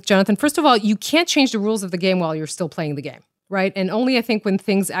 I think, Jonathan, first of all, you can't change the rules of the game while you're still playing the game, right? And only, I think, when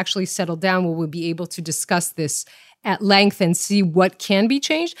things actually settle down will we be able to discuss this at length and see what can be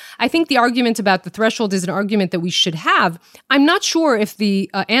changed. I think the argument about the threshold is an argument that we should have. I'm not sure if the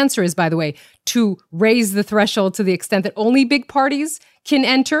answer is, by the way, to raise the threshold to the extent that only big parties can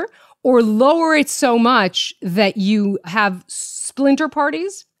enter, or lower it so much that you have splinter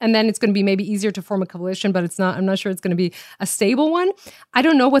parties, and then it's going to be maybe easier to form a coalition, but I'm not sure it's going to be a stable one. I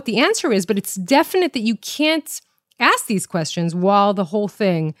don't know what the answer is, but it's definite that you can't ask these questions while the whole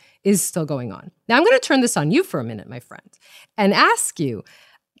thing is still going on. Now, I'm going to turn this on you for a minute, my friend, and ask you,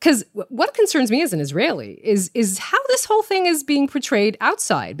 because what concerns me as an Israeli is how this whole thing is being portrayed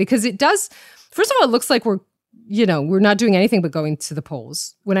outside, because it does, first of all, it looks like we're we're not doing anything but going to the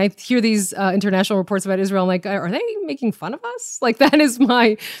polls. When I hear these international reports about Israel, I'm like, are they making fun of us? Like, that is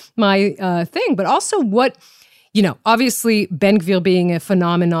my thing. But also obviously Ben Gvir being a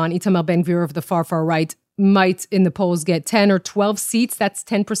phenomenon, Itamar Ben Gvir of the far right might in the polls get 10 or 12 seats. That's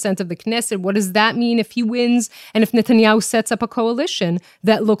 10% of the Knesset. What does that mean if he wins and if Netanyahu sets up a coalition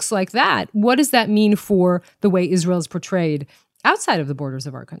that looks like that? What does that mean for the way Israel is portrayed outside of the borders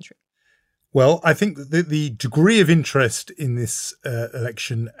of our country? Well, I think the degree of interest in this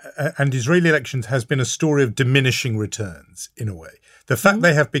election and Israeli elections has been a story of diminishing returns in a way. The fact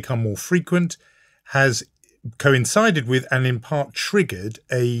they have become more frequent has coincided with and in part triggered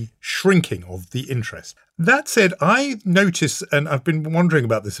a shrinking of the interest. That said, I notice, and I've been wondering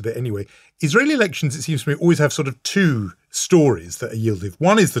about this a bit anyway, Israeli elections, it seems to me, always have sort of two stories that are yielded.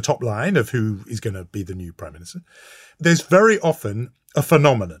 One is the top line of who is going to be the new prime minister. There's very often a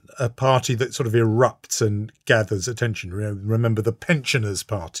phenomenon, a party that sort of erupts and gathers attention. Remember, the Pensioners'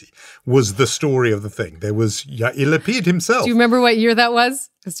 Party was the story of the thing. There was Yair Lapid himself. Do you remember what year that was?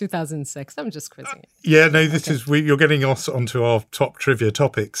 It was 2006. I'm just quizzing you. Yeah, no, this is you're getting us onto our top trivia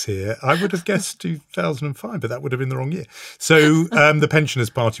topics here. I would have guessed 2005, but that would have been the wrong year. So the Pensioners'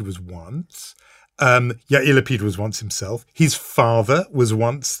 Party was once. Yair Lapid was once himself. His father was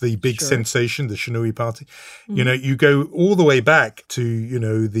once the big sensation, the Shinui Party. You go all the way back to,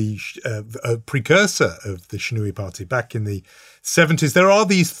 the precursor of the Shinui Party back in the 70s. There are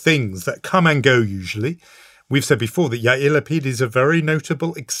these things that come and go usually. We've said before that Yair Lapid is a very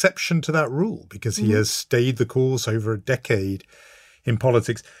notable exception to that rule because he has stayed the course over a decade in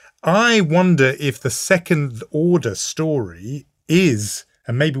politics. I wonder if the second order story is,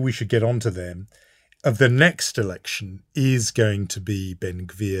 and maybe we should get onto them, of the next election is going to be Ben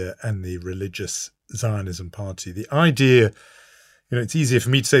Gvir and the religious Zionism party. The idea, it's easier for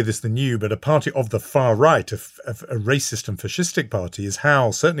me to say this than you, but a party of the far right, a racist and fascistic party, is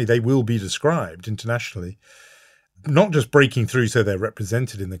how certainly they will be described internationally. Not just breaking through so they're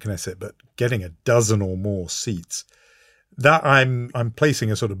represented in the Knesset, but getting a dozen or more seats. That I'm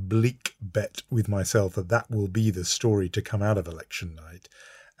placing a sort of bleak bet with myself that will be the story to come out of election night.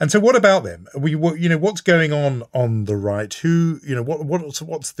 And so, what about them? What's going on the right?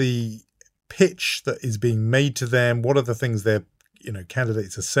 What's the pitch that is being made to them? What are the things their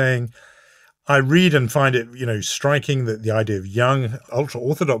candidates are saying? I read and find it striking that the idea of young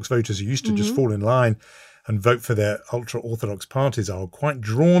ultra-Orthodox voters who used to just fall in line and vote for their ultra-Orthodox parties are quite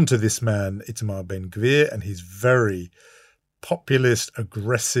drawn to this man Itamar Ben Gvir and his very populist,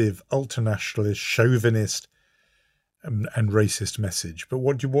 aggressive, ultranationalist, chauvinist, and racist message. But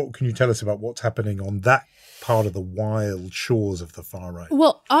what can you tell us about what's happening on that part of the wild shores of the far right?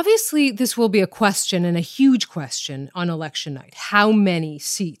 Well, obviously, this will be a question, and a huge question, on election night. How many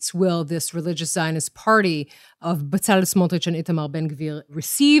seats will this religious Zionist party of Bezalel Smotrich and Itamar Ben Gvir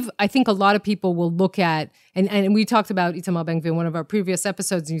receive? I think a lot of people will look at, and we talked about Itamar Ben Gvir in one of our previous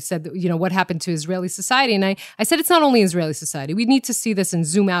episodes, and you said, what happened to Israeli society? And I said it's not only Israeli society. We need to see this and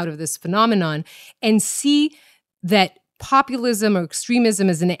zoom out of this phenomenon and see that populism or extremism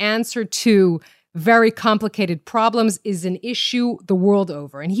is an answer to very complicated problems, is an issue the world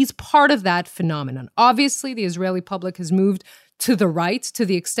over. And he's part of that phenomenon. Obviously, the Israeli public has moved to the right to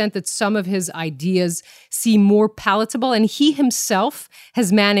the extent that some of his ideas seem more palatable. And he himself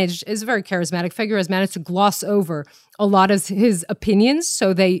has managed, is a very charismatic figure, has managed to gloss over a lot of his opinions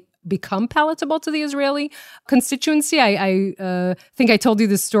so they become palatable to the Israeli constituency. I think I told you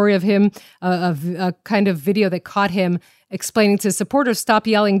the story of him, of a kind of video that caught him explaining to his supporters, stop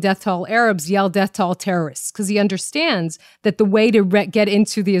yelling death to all Arabs, yell death to all terrorists, because he understands that the way to get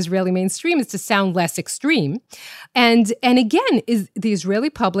into the Israeli mainstream is to sound less extreme. And again, is the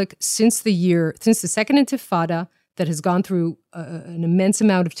Israeli public, since the Second Intifada, that has gone through an immense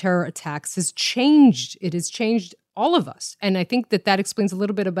amount of terror attacks, has changed. It has changed all of us. And I think that explains a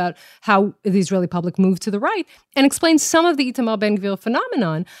little bit about how the Israeli public moved to the right and explains some of the Itamar Ben Gvir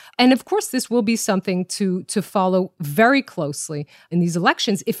phenomenon. And of course, this will be something to follow very closely in these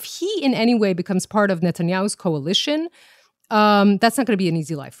elections. If he in any way becomes part of Netanyahu's coalition, that's not going to be an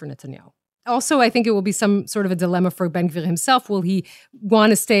easy life for Netanyahu. Also, I think it will be some sort of a dilemma for Ben Gvir himself. Will he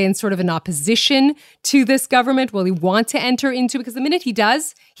want to stay in sort of an opposition to this government? Will he want to enter into, because the minute he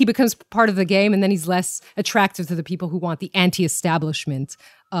does, he becomes part of the game, and then he's less attractive to the people who want the anti-establishment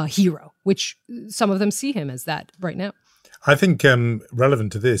hero, which some of them see him as that right now. I think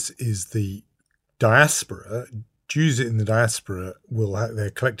relevant to this is the diaspora. Jews in the diaspora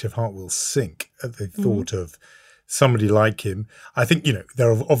their collective heart will sink at the thought of somebody like him. I think,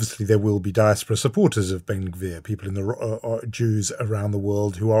 there will be diaspora supporters of Ben Gvir, people in the Jews around the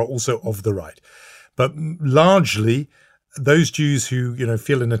world who are also of the right. But largely, those Jews who,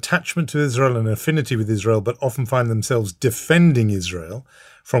 feel an attachment to Israel and an affinity with Israel, but often find themselves defending Israel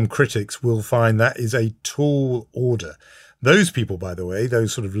from critics, will find that is a tall order. Those people, by the way,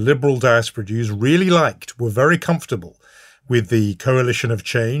 those sort of liberal diaspora Jews, really were very comfortable with the coalition of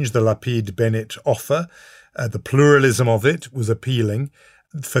change, the Lapid-Bennett offer. The pluralism of it was appealing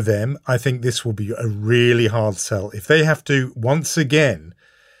for them. I think this will be a really hard sell. If they have to, once again,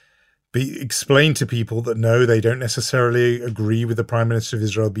 explain to people that no, they don't necessarily agree with the Prime Minister of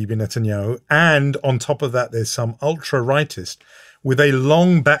Israel, Bibi Netanyahu, and on top of that, there's some ultra-rightist with a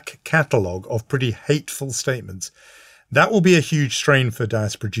long back catalogue of pretty hateful statements. That will be a huge strain for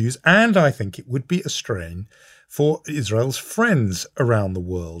diaspora Jews, and I think it would be a strain for Israel's friends around the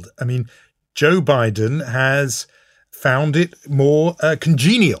world. I mean, Joe Biden has found it more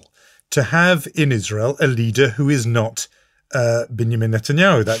congenial to have in Israel a leader who is not Benjamin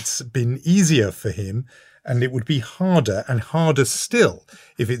Netanyahu. That's been easier for him, and it would be harder and harder still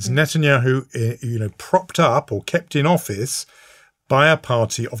if it's Netanyahu, propped up or kept in office by a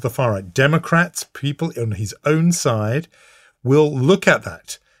party of the far right. Democrats, people on his own side, will look at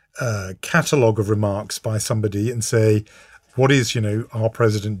that catalogue of remarks by somebody and say, what is, our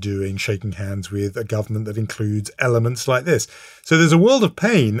president doing, shaking hands with a government that includes elements like this? So there's a world of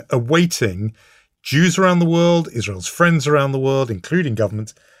pain awaiting Jews around the world, Israel's friends around the world, including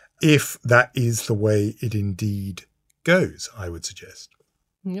governments, if that is the way it indeed goes, I would suggest.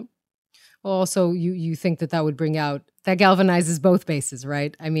 Yep. Well, also, you think that would bring out, that galvanizes both bases,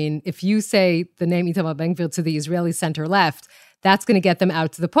 right? I mean, if you say the name Itamar Ben-Gvir to the Israeli center left, that's going to get them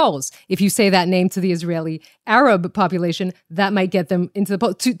out to the polls. If you say that name to the Israeli Arab population, that might get them into the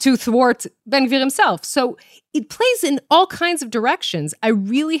polls to thwart Ben-Gvir himself. So it plays in all kinds of directions. I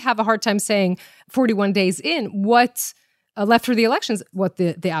really have a hard time saying 41 days in what left for the elections, what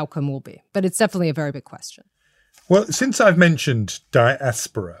the outcome will be. But it's definitely a very big question. Well, since I've mentioned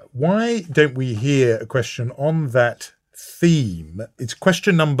diaspora, why don't we hear a question on that theme? It's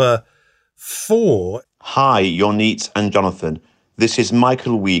question number 4. Hi, Yonit and Jonathan. This is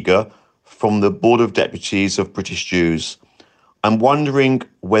Michael Uyghur from the Board of Deputies of British Jews. I'm wondering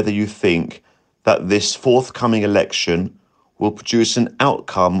whether you think that this forthcoming election will produce an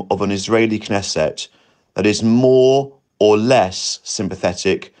outcome of an Israeli Knesset that is more or less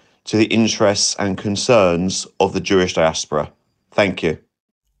sympathetic to the interests and concerns of the Jewish diaspora. Thank you.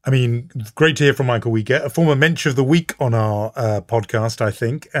 I mean, great to hear from Michael Uyghur, a former Mensch of the Week on our podcast, I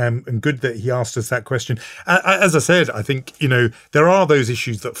think, and good that he asked us that question. As I said, I think, there are those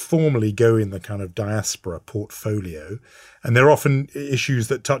issues that formally go in the kind of diaspora portfolio, and they're often issues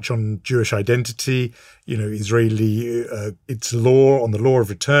that touch on Jewish identity, Israeli, its law on the law of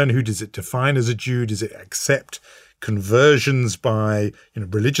return. Who does it define as a Jew? Does it accept conversions by,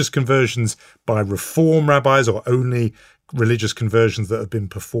 religious conversions by Reform rabbis, or only religious conversions that have been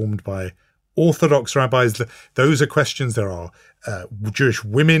performed by Orthodox rabbis? Those are questions. There are Jewish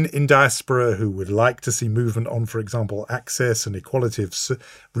women in diaspora who would like to see movement on, for example, access and equality of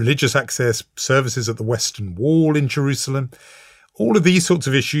religious access, services at the Western Wall in Jerusalem. All of these sorts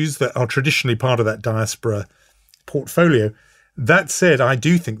of issues that are traditionally part of that diaspora portfolio. That said, I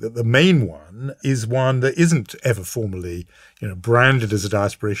do think that the main one is one that isn't ever formally, branded as a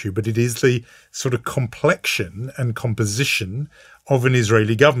diaspora issue, but it is the sort of complexion and composition of an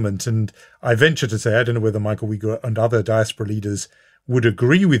Israeli government. And I venture to say, I don't know whether Michael Uyghur and other diaspora leaders would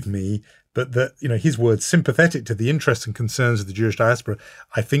agree with me, but that, his words sympathetic to the interests and concerns of the Jewish diaspora,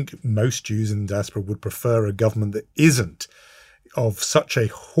 I think most Jews in the diaspora would prefer a government that isn't of such a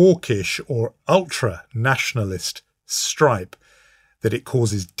hawkish or ultra-nationalist stripe that it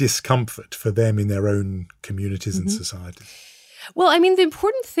causes discomfort for them in their own communities and society. Well, I mean, the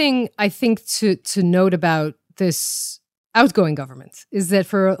important thing, I think, to note about this outgoing government is that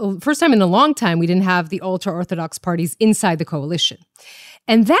for the first time in a long time, we didn't have the ultra-Orthodox parties inside the coalition.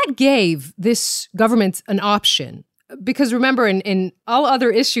 And that gave this government an option. Because remember, in all other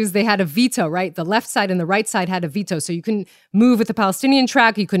issues, they had a veto, right? The left side and the right side had a veto. So you couldn't move with the Palestinian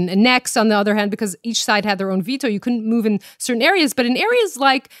track. You couldn't annex, on the other hand, because each side had their own veto. You couldn't move in certain areas. But in areas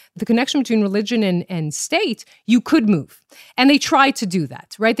like the connection between religion and state, you could move. And they tried to do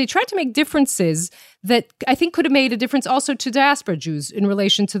that, right? They tried to make differences that I think could have made a difference also to diaspora Jews in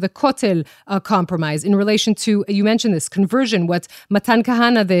relation to the Kotel compromise, in relation to, you mentioned this, conversion. What Matan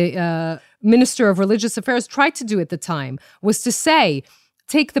Kahana, the Minister of Religious Affairs, tried to do at the time was to say,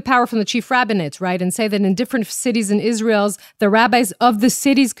 take the power from the chief rabbinate, right, and say that in different cities in Israel, the rabbis of the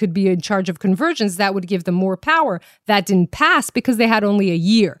cities could be in charge of conversions. That would give them more power. That didn't pass because they had only a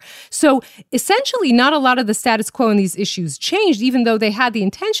year. So essentially, not a lot of the status quo in these issues changed, even though they had the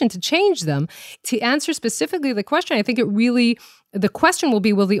intention to change them. To answer specifically the question, I think the question will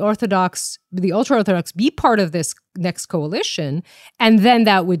be, will the ultra-Orthodox be part of this next coalition? And then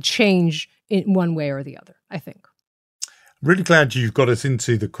that would change in one way or the other, I think. Really glad you've got us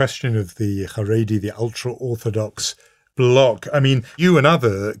into the question of the Haredi, the ultra-Orthodox bloc. I mean, you and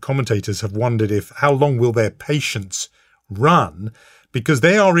other commentators have wondered how long will their patience run, because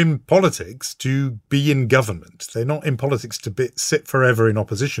they are in politics to be in government. They're not in politics to sit forever in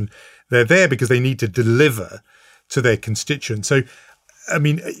opposition. They're there because they need to deliver to their constituents. So, I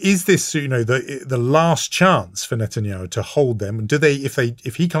mean, is this, the last chance for Netanyahu to hold them? And do they,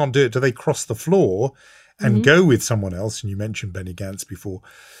 if he can't do it, do they cross the floor and go with someone else? And you mentioned Benny Gantz before.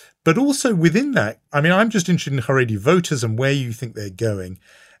 But also within that, I mean, I'm just interested in Haredi voters and where you think they're going.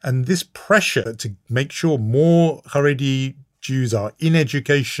 And this pressure to make sure more Haredi Jews are in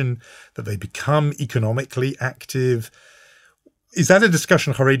education, that they become economically active. Is that a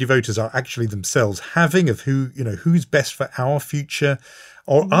discussion Haredi voters are actually themselves having of who's best for our future?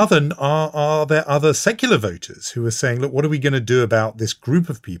 Or are there other secular voters who are saying, look, what are we going to do about this group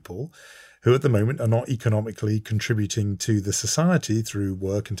of people who at the moment are not economically contributing to the society through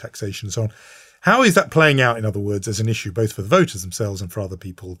work and taxation and so on? How is that playing out, in other words, as an issue, both for the voters themselves and for other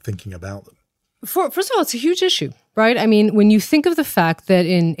people thinking about them? First of all, it's a huge issue, right? I mean, when you think of the fact that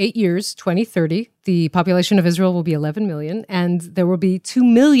in 8 years, 2030, the population of Israel will be 11 million, and there will be 2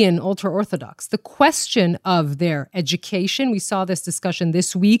 million ultra-Orthodox. The question of their education, we saw this discussion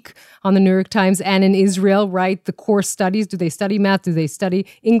this week on the New York Times and in Israel, right? The core studies, do they study math? Do they study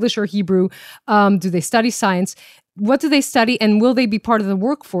English or Hebrew? Do they study science? What do they study, and will they be part of the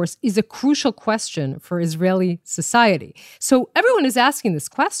workforce is a crucial question for Israeli society. So everyone is asking this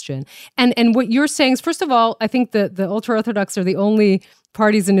question. And what you're saying is, first of all, I think the ultra-Orthodox are the only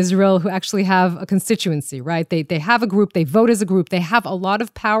parties in Israel who actually have a constituency, right? They have a group, they vote as a group, they have a lot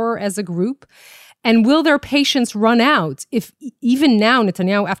of power as a group. And will their patience run out if even now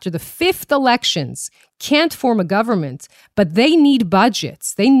Netanyahu, after the 5th elections, can't form a government, but they need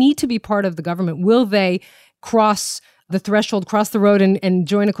budgets, they need to be part of the government? Will they cross the threshold, cross the road and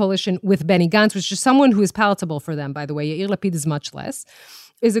join a coalition with Benny Gantz, which is someone who is palatable for them, by the way? Yair Lapid is much less.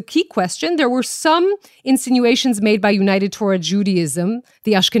 Is a key question. There were some insinuations made by United Torah Judaism,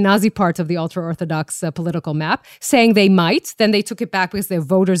 the Ashkenazi part of the ultra-Orthodox political map, saying they might. Then they took it back because their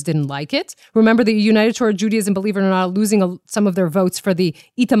voters didn't like it. Remember, the United Torah Judaism, believe it or not, losing some of their votes for the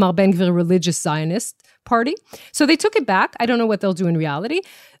Itamar Ben-Gvir religious Zionist party. So they took it back. I don't know what they'll do in reality.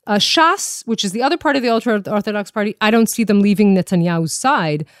 Shas, which is the other part of the ultra-Orthodox party, I don't see them leaving Netanyahu's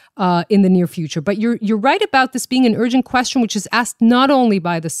side in the near future. But you're right about this being an urgent question, which is asked not only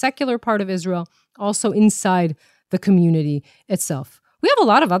by the secular part of Israel, also inside the community itself. We have a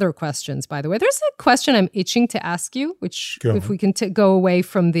lot of other questions, by the way. There's a question I'm itching to ask you, which if we can go away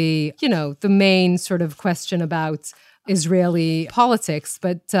from the main sort of question about Israeli politics,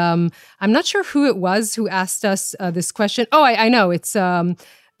 but I'm not sure who it was who asked us this question. Oh, I know. It's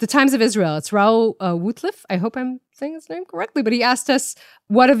the Times of Israel. It's Raoul Wootliff. I hope I'm saying his name correctly, but he asked us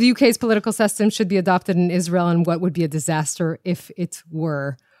what of the UK's political system should be adopted in Israel and what would be a disaster if it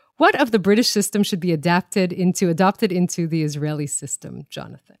were. What of the British system should be adopted into the Israeli system,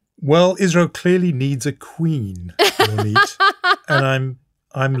 Jonathan? Well, Israel clearly needs a queen, Ronit, and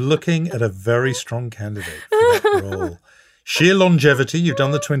I'm looking at a very strong candidate for that role. Sheer longevity, you've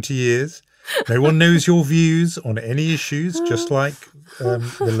done the 20 years. No one knows your views on any issues, just like the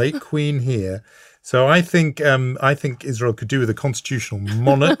late Queen here. So I think Israel could do with a constitutional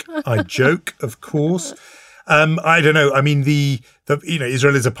monarch. I joke, of course. I don't know. I mean,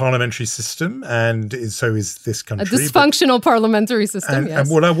 Israel is a parliamentary system, and so is this country. A dysfunctional parliamentary system. Yes. And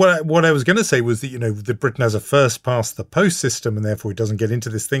what I was going to say was that that Britain has a first past the post system, and therefore it doesn't get into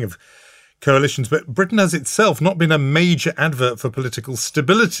this thing of coalitions. But Britain has itself not been a major advert for political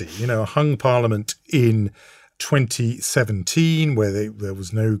stability. A hung parliament in 2017 where there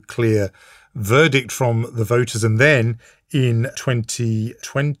was no clear verdict from the voters, and then in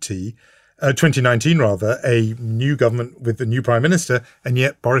 2019, a new government with a new prime minister, and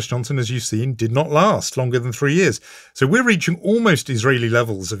yet Boris Johnson, as you've seen, did not last longer than 3 years. So we're reaching almost Israeli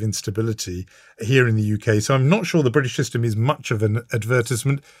levels of instability here in the UK. So I'm not sure the British system is much of an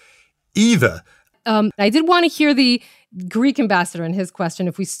advertisement either. I did want to hear the Greek ambassador and his question.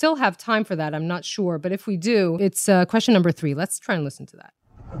 If we still have time for that, I'm not sure. But if we do, it's question number 3. Let's try and listen to that.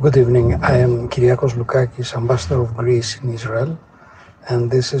 Good evening. I am Kyriakos Loukakis, ambassador of Greece in Israel.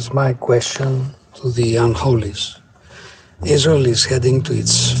 and this is my question to the unholies. Israel is heading to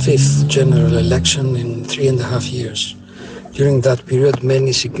its 5th general election in 3.5 years. During that period,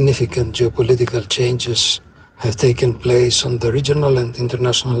 many significant geopolitical changes have taken place on the regional and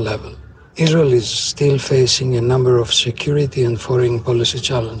international level. Israel is still facing a number of security and foreign policy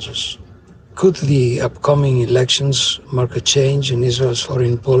challenges. Could the upcoming elections mark a change in Israel's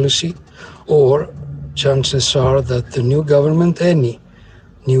foreign policy, or chances are that the new government, any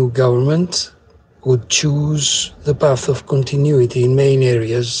new government, would choose the path of continuity in main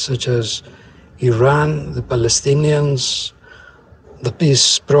areas such as Iran, the Palestinians, the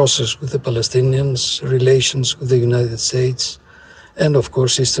peace process with the Palestinians, relations with the United States, and of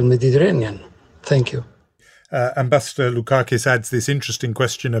course, Eastern Mediterranean? Thank you. Ambassador Loukakis adds this interesting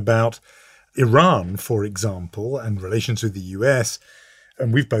question about Iran, for example, and relations with the US.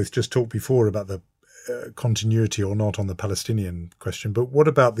 And we've both just talked before about the continuity or not on the Palestinian question. But what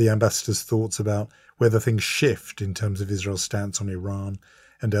about the ambassador's thoughts about whether things shift in terms of Israel's stance on Iran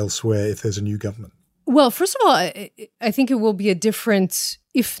and elsewhere if there's a new government? Well, first of all, I think it will be a different,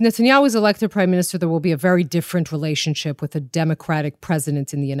 if Netanyahu is elected prime minister, there will be a very different relationship with a democratic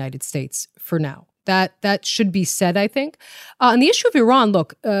president in the United States for now. That should be said, I think. On the issue of Iran,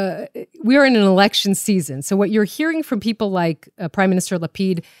 look, we are in an election season. So what you're hearing from people like Prime Minister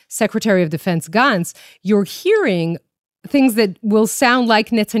Lapid, Secretary of Defense Gantz, you're hearing things that will sound like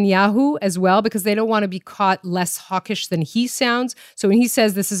Netanyahu as well, because they don't want to be caught less hawkish than he sounds. So when he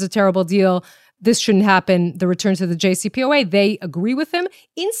says this is a terrible deal, this shouldn't happen, the return to the JCPOA, they agree with him.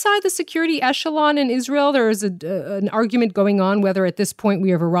 Inside the security echelon in Israel, there is an argument going on whether at this point we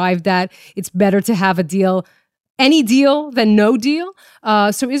have arrived at it's better to have a deal, any deal than no deal.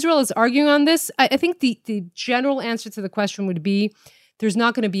 So Israel is arguing on this. I think the general answer to the question would be there's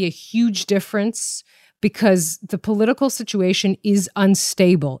not going to be a huge difference because the political situation is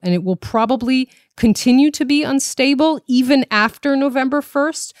unstable and it will probably continue to be unstable even after November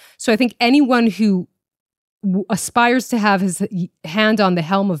 1st. So I think anyone who aspires to have his hand on the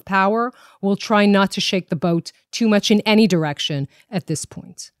helm of power will try not to shake the boat too much in any direction at this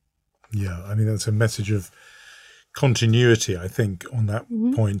point. Yeah, I mean, that's a message of continuity, I think, on that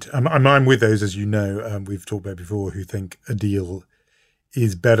point. I'm with those, as you know, we've talked about before, who think a deal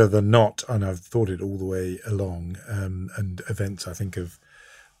is better than not, and I've thought it all the way along, and events, I think, have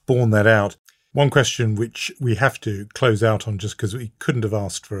borne that out. One question which we have to close out on, just because we couldn't have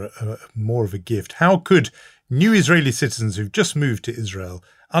asked for more of a gift. How could new Israeli citizens who've just moved to Israel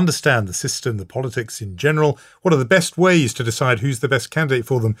understand the system, the politics in general? What are the best ways to decide who's the best candidate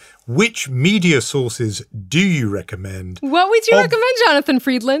for them? Which media sources do you recommend? What would you recommend, Jonathan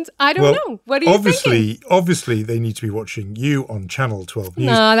Friedland? I don't know. What are you thinking? Obviously, they need to be watching you on Channel 12 News.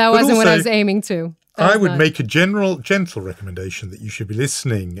 No, that wasn't what I was aiming to. I would make a gentle recommendation that you should be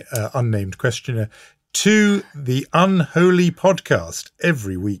listening, unnamed questioner, to the Unholy podcast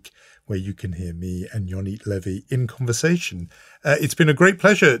every week, where you can hear me and Yonit Levy in conversation. It's been a great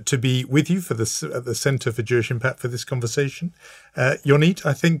pleasure to be with you for this at the Centre for Jewish Impact for this conversation. Yonit,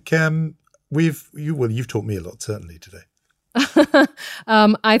 I think you've taught me a lot, certainly, today.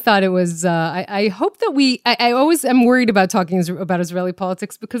 I thought it was, I hope that I always am worried about talking about Israeli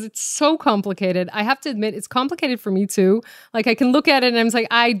politics because it's so complicated. I have to admit, it's complicated for me too. Like I can look at it and I'm like,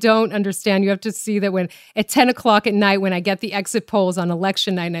 I don't understand. You have to see that when at 10 o'clock at night, when I get the exit polls on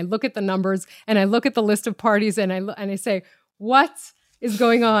election night and I look at the numbers and I look at the list of parties and I say, what is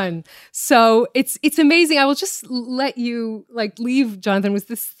going on? So it's amazing. I will just let you leave, Jonathan, with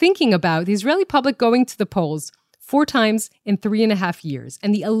this thinking about the Israeli public going to the polls 4 times in 3.5 years.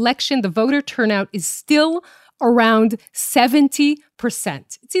 And the election, the voter turnout is still around 70%.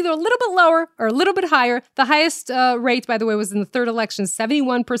 It's either a little bit lower or a little bit higher. The highest rate, by the way, was in the third election,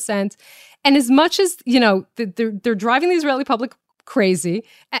 71%. And as much as, they're driving the Israeli public crazy,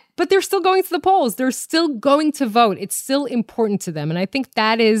 but they're still going to the polls. They're still going to vote. It's still important to them. And I think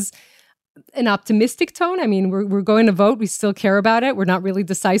that is an optimistic tone. I mean, we're going to vote. We still care about it. We're not really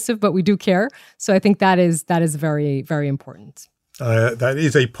decisive, but we do care. So I think that is very, very important. That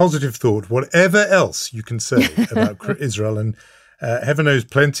is a positive thought. Whatever else you can say about Israel, and heaven knows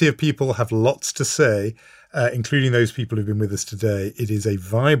plenty of people have lots to say, including those people who've been with us today. It is a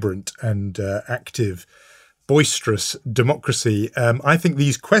vibrant and active, boisterous democracy. I think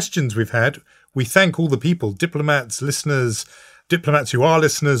these questions we've had, we thank all the people, diplomats, listeners, diplomats who are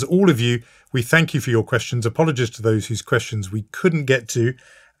listeners, all of you, we thank you for your questions. Apologies to those whose questions we couldn't get to,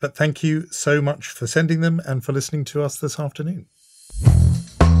 but thank you so much for sending them and for listening to us this afternoon.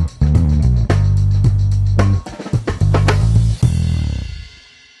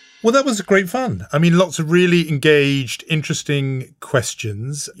 Well, that was great fun. I mean, lots of really engaged, interesting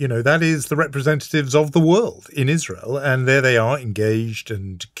questions. You know, that is the representatives of the world in Israel. And there they are, engaged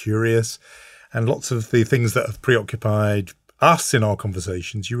and curious. And lots of the things that have preoccupied us in our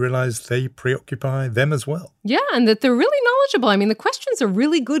conversations, you realize they preoccupy them as well. Yeah, and that they're really knowledgeable. I mean, the questions are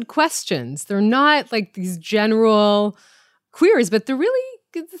really good questions. They're not like these general queries, but they're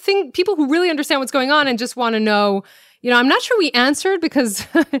really people who really understand what's going on and just want to know. You know, I'm not sure we answered because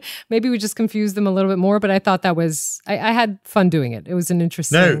maybe we just confused them a little bit more, but I thought that was, I had fun doing it. It was an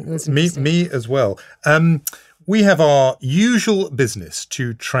interesting. Me as well. We have our usual business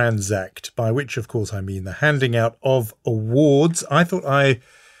to transact, by which, of course, I mean the handing out of awards. I thought I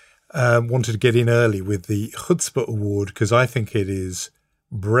wanted to get in early with the Chutzpah Award because I think it is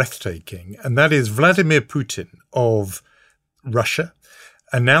breathtaking. And that is Vladimir Putin of Russia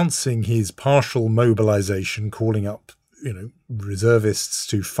announcing his partial mobilization, calling up, reservists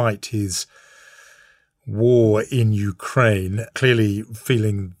to fight his war in Ukraine, clearly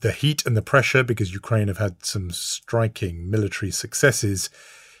feeling the heat and the pressure because Ukraine have had some striking military successes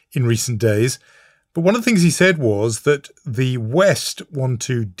in recent days. But one of the things he said was that the West want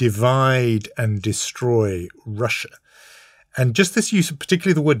to divide and destroy Russia. And just this use of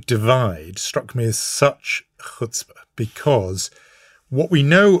particularly the word divide struck me as such chutzpah because what we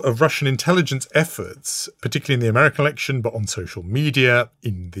know of Russian intelligence efforts, particularly in the American election, but on social media,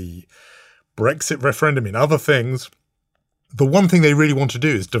 in the Brexit referendum, in other things, the one thing they really want to do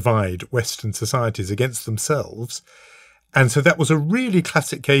is divide Western societies against themselves. And so that was a really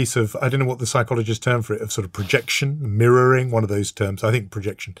classic case of, I don't know what the psychologist term for it, of sort of projection, mirroring, one of those terms, I think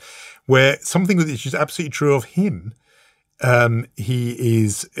projection, where something which is absolutely true of him, he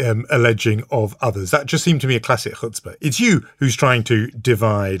is alleging of others. That just seemed to me a classic chutzpah. It's you who's trying to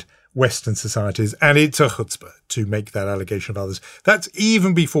divide Western societies, and it's a chutzpah to make that allegation of others. That's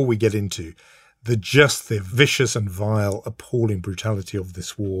even before we get into the vicious and vile, appalling brutality of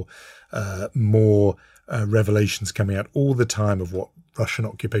this war. More revelations coming out all the time of what Russian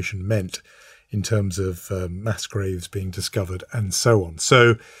occupation meant in terms of mass graves being discovered and so on.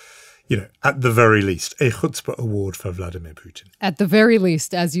 So, at the very least, a chutzpah award for Vladimir Putin. At the very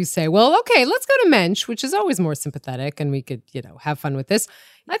least, as you say. Well, okay, let's go to Mensch, which is always more sympathetic, and we could, have fun with this.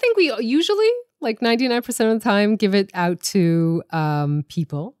 I think we usually, like 99% of the time, give it out to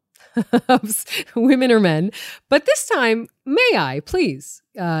people, women or men. But this time, may I please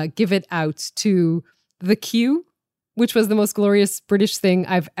give it out to the Q, which was the most glorious British thing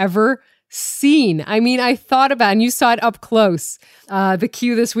I've ever seen. I mean, I thought about, and you saw it up close, the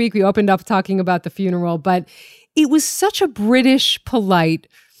Q this week. We opened up talking about the funeral, but it was such a British, polite,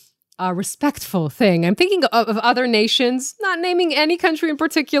 respectful thing. I'm thinking of other nations, not naming any country in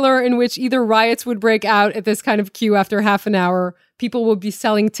particular, in which either riots would break out at this kind of queue after half an hour, people would be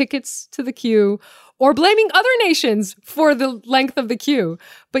selling tickets to the queue, or blaming other nations for the length of the queue.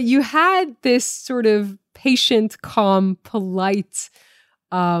 But you had this sort of patient, calm, polite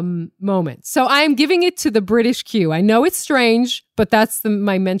moment. So I am giving it to the British Q. I know it's strange, but that's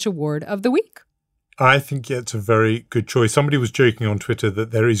my Mensch Award of the week. I think it's a very good choice. Somebody was joking on Twitter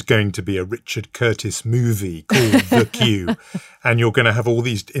that there is going to be a Richard Curtis movie called The Q, and you're going to have all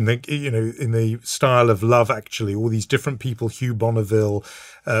these in the style of Love Actually, all these different people. Hugh Bonneville,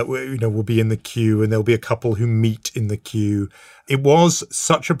 will be in the queue, and there'll be a couple who meet in the queue. It was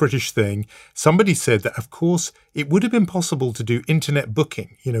such a British thing. Somebody said that, of course, it would have been possible to do internet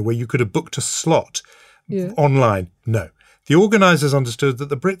booking, where you could have booked a slot online. No, the organisers understood that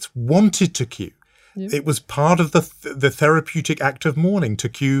the Brits wanted to queue. Yep. It was part of the therapeutic act of mourning to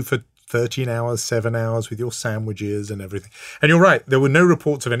queue for 13 hours, 7 hours with your sandwiches and everything. And you're right, there were no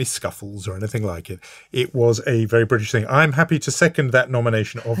reports of any scuffles or anything like it. It was a very British thing. I'm happy to second that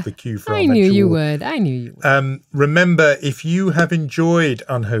nomination of the queue for I knew you would. Remember, if you have enjoyed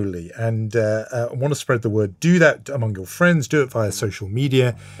Unholy and want to spread the word, do that among your friends. Do it via social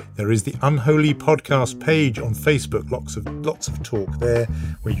media. There is the Unholy podcast page on Facebook. Lots of talk there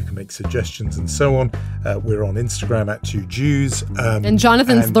where you can make suggestions and so on. We're on Instagram at 2Jews. And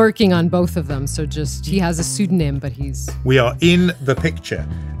Jonathan's lurking on both of them, so he has a pseudonym, but we are in the picture,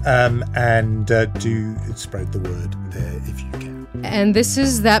 and do spread the word there if you can. And this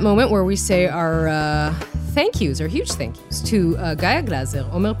is that moment where we say our thank yous, our huge thank yous to Gaia Glazer,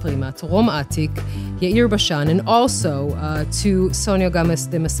 Omer Primat, Rom Atik, Yair Bashan, and also to Sonia Games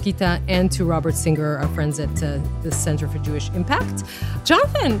de Mesquita and to Robert Singer, our friends at the Center for Jewish Impact.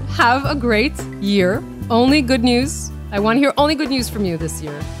 Jonathan, have a great year. Only good news. I want to hear only good news from you this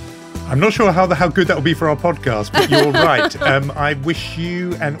year. I'm not sure how good that will be for our podcast, but you're right. I wish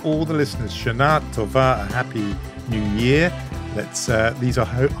you and all the listeners Shana Tova, a happy new year. These are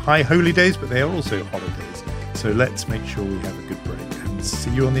high holy days, but they are also holidays. So let's make sure we have a good break and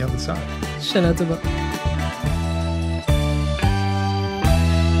see you on the other side. Shana Tova.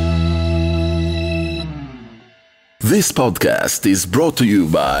 This podcast is brought to you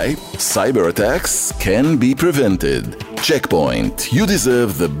by Cyber attacks can be prevented. Check Point. You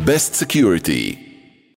deserve the best security.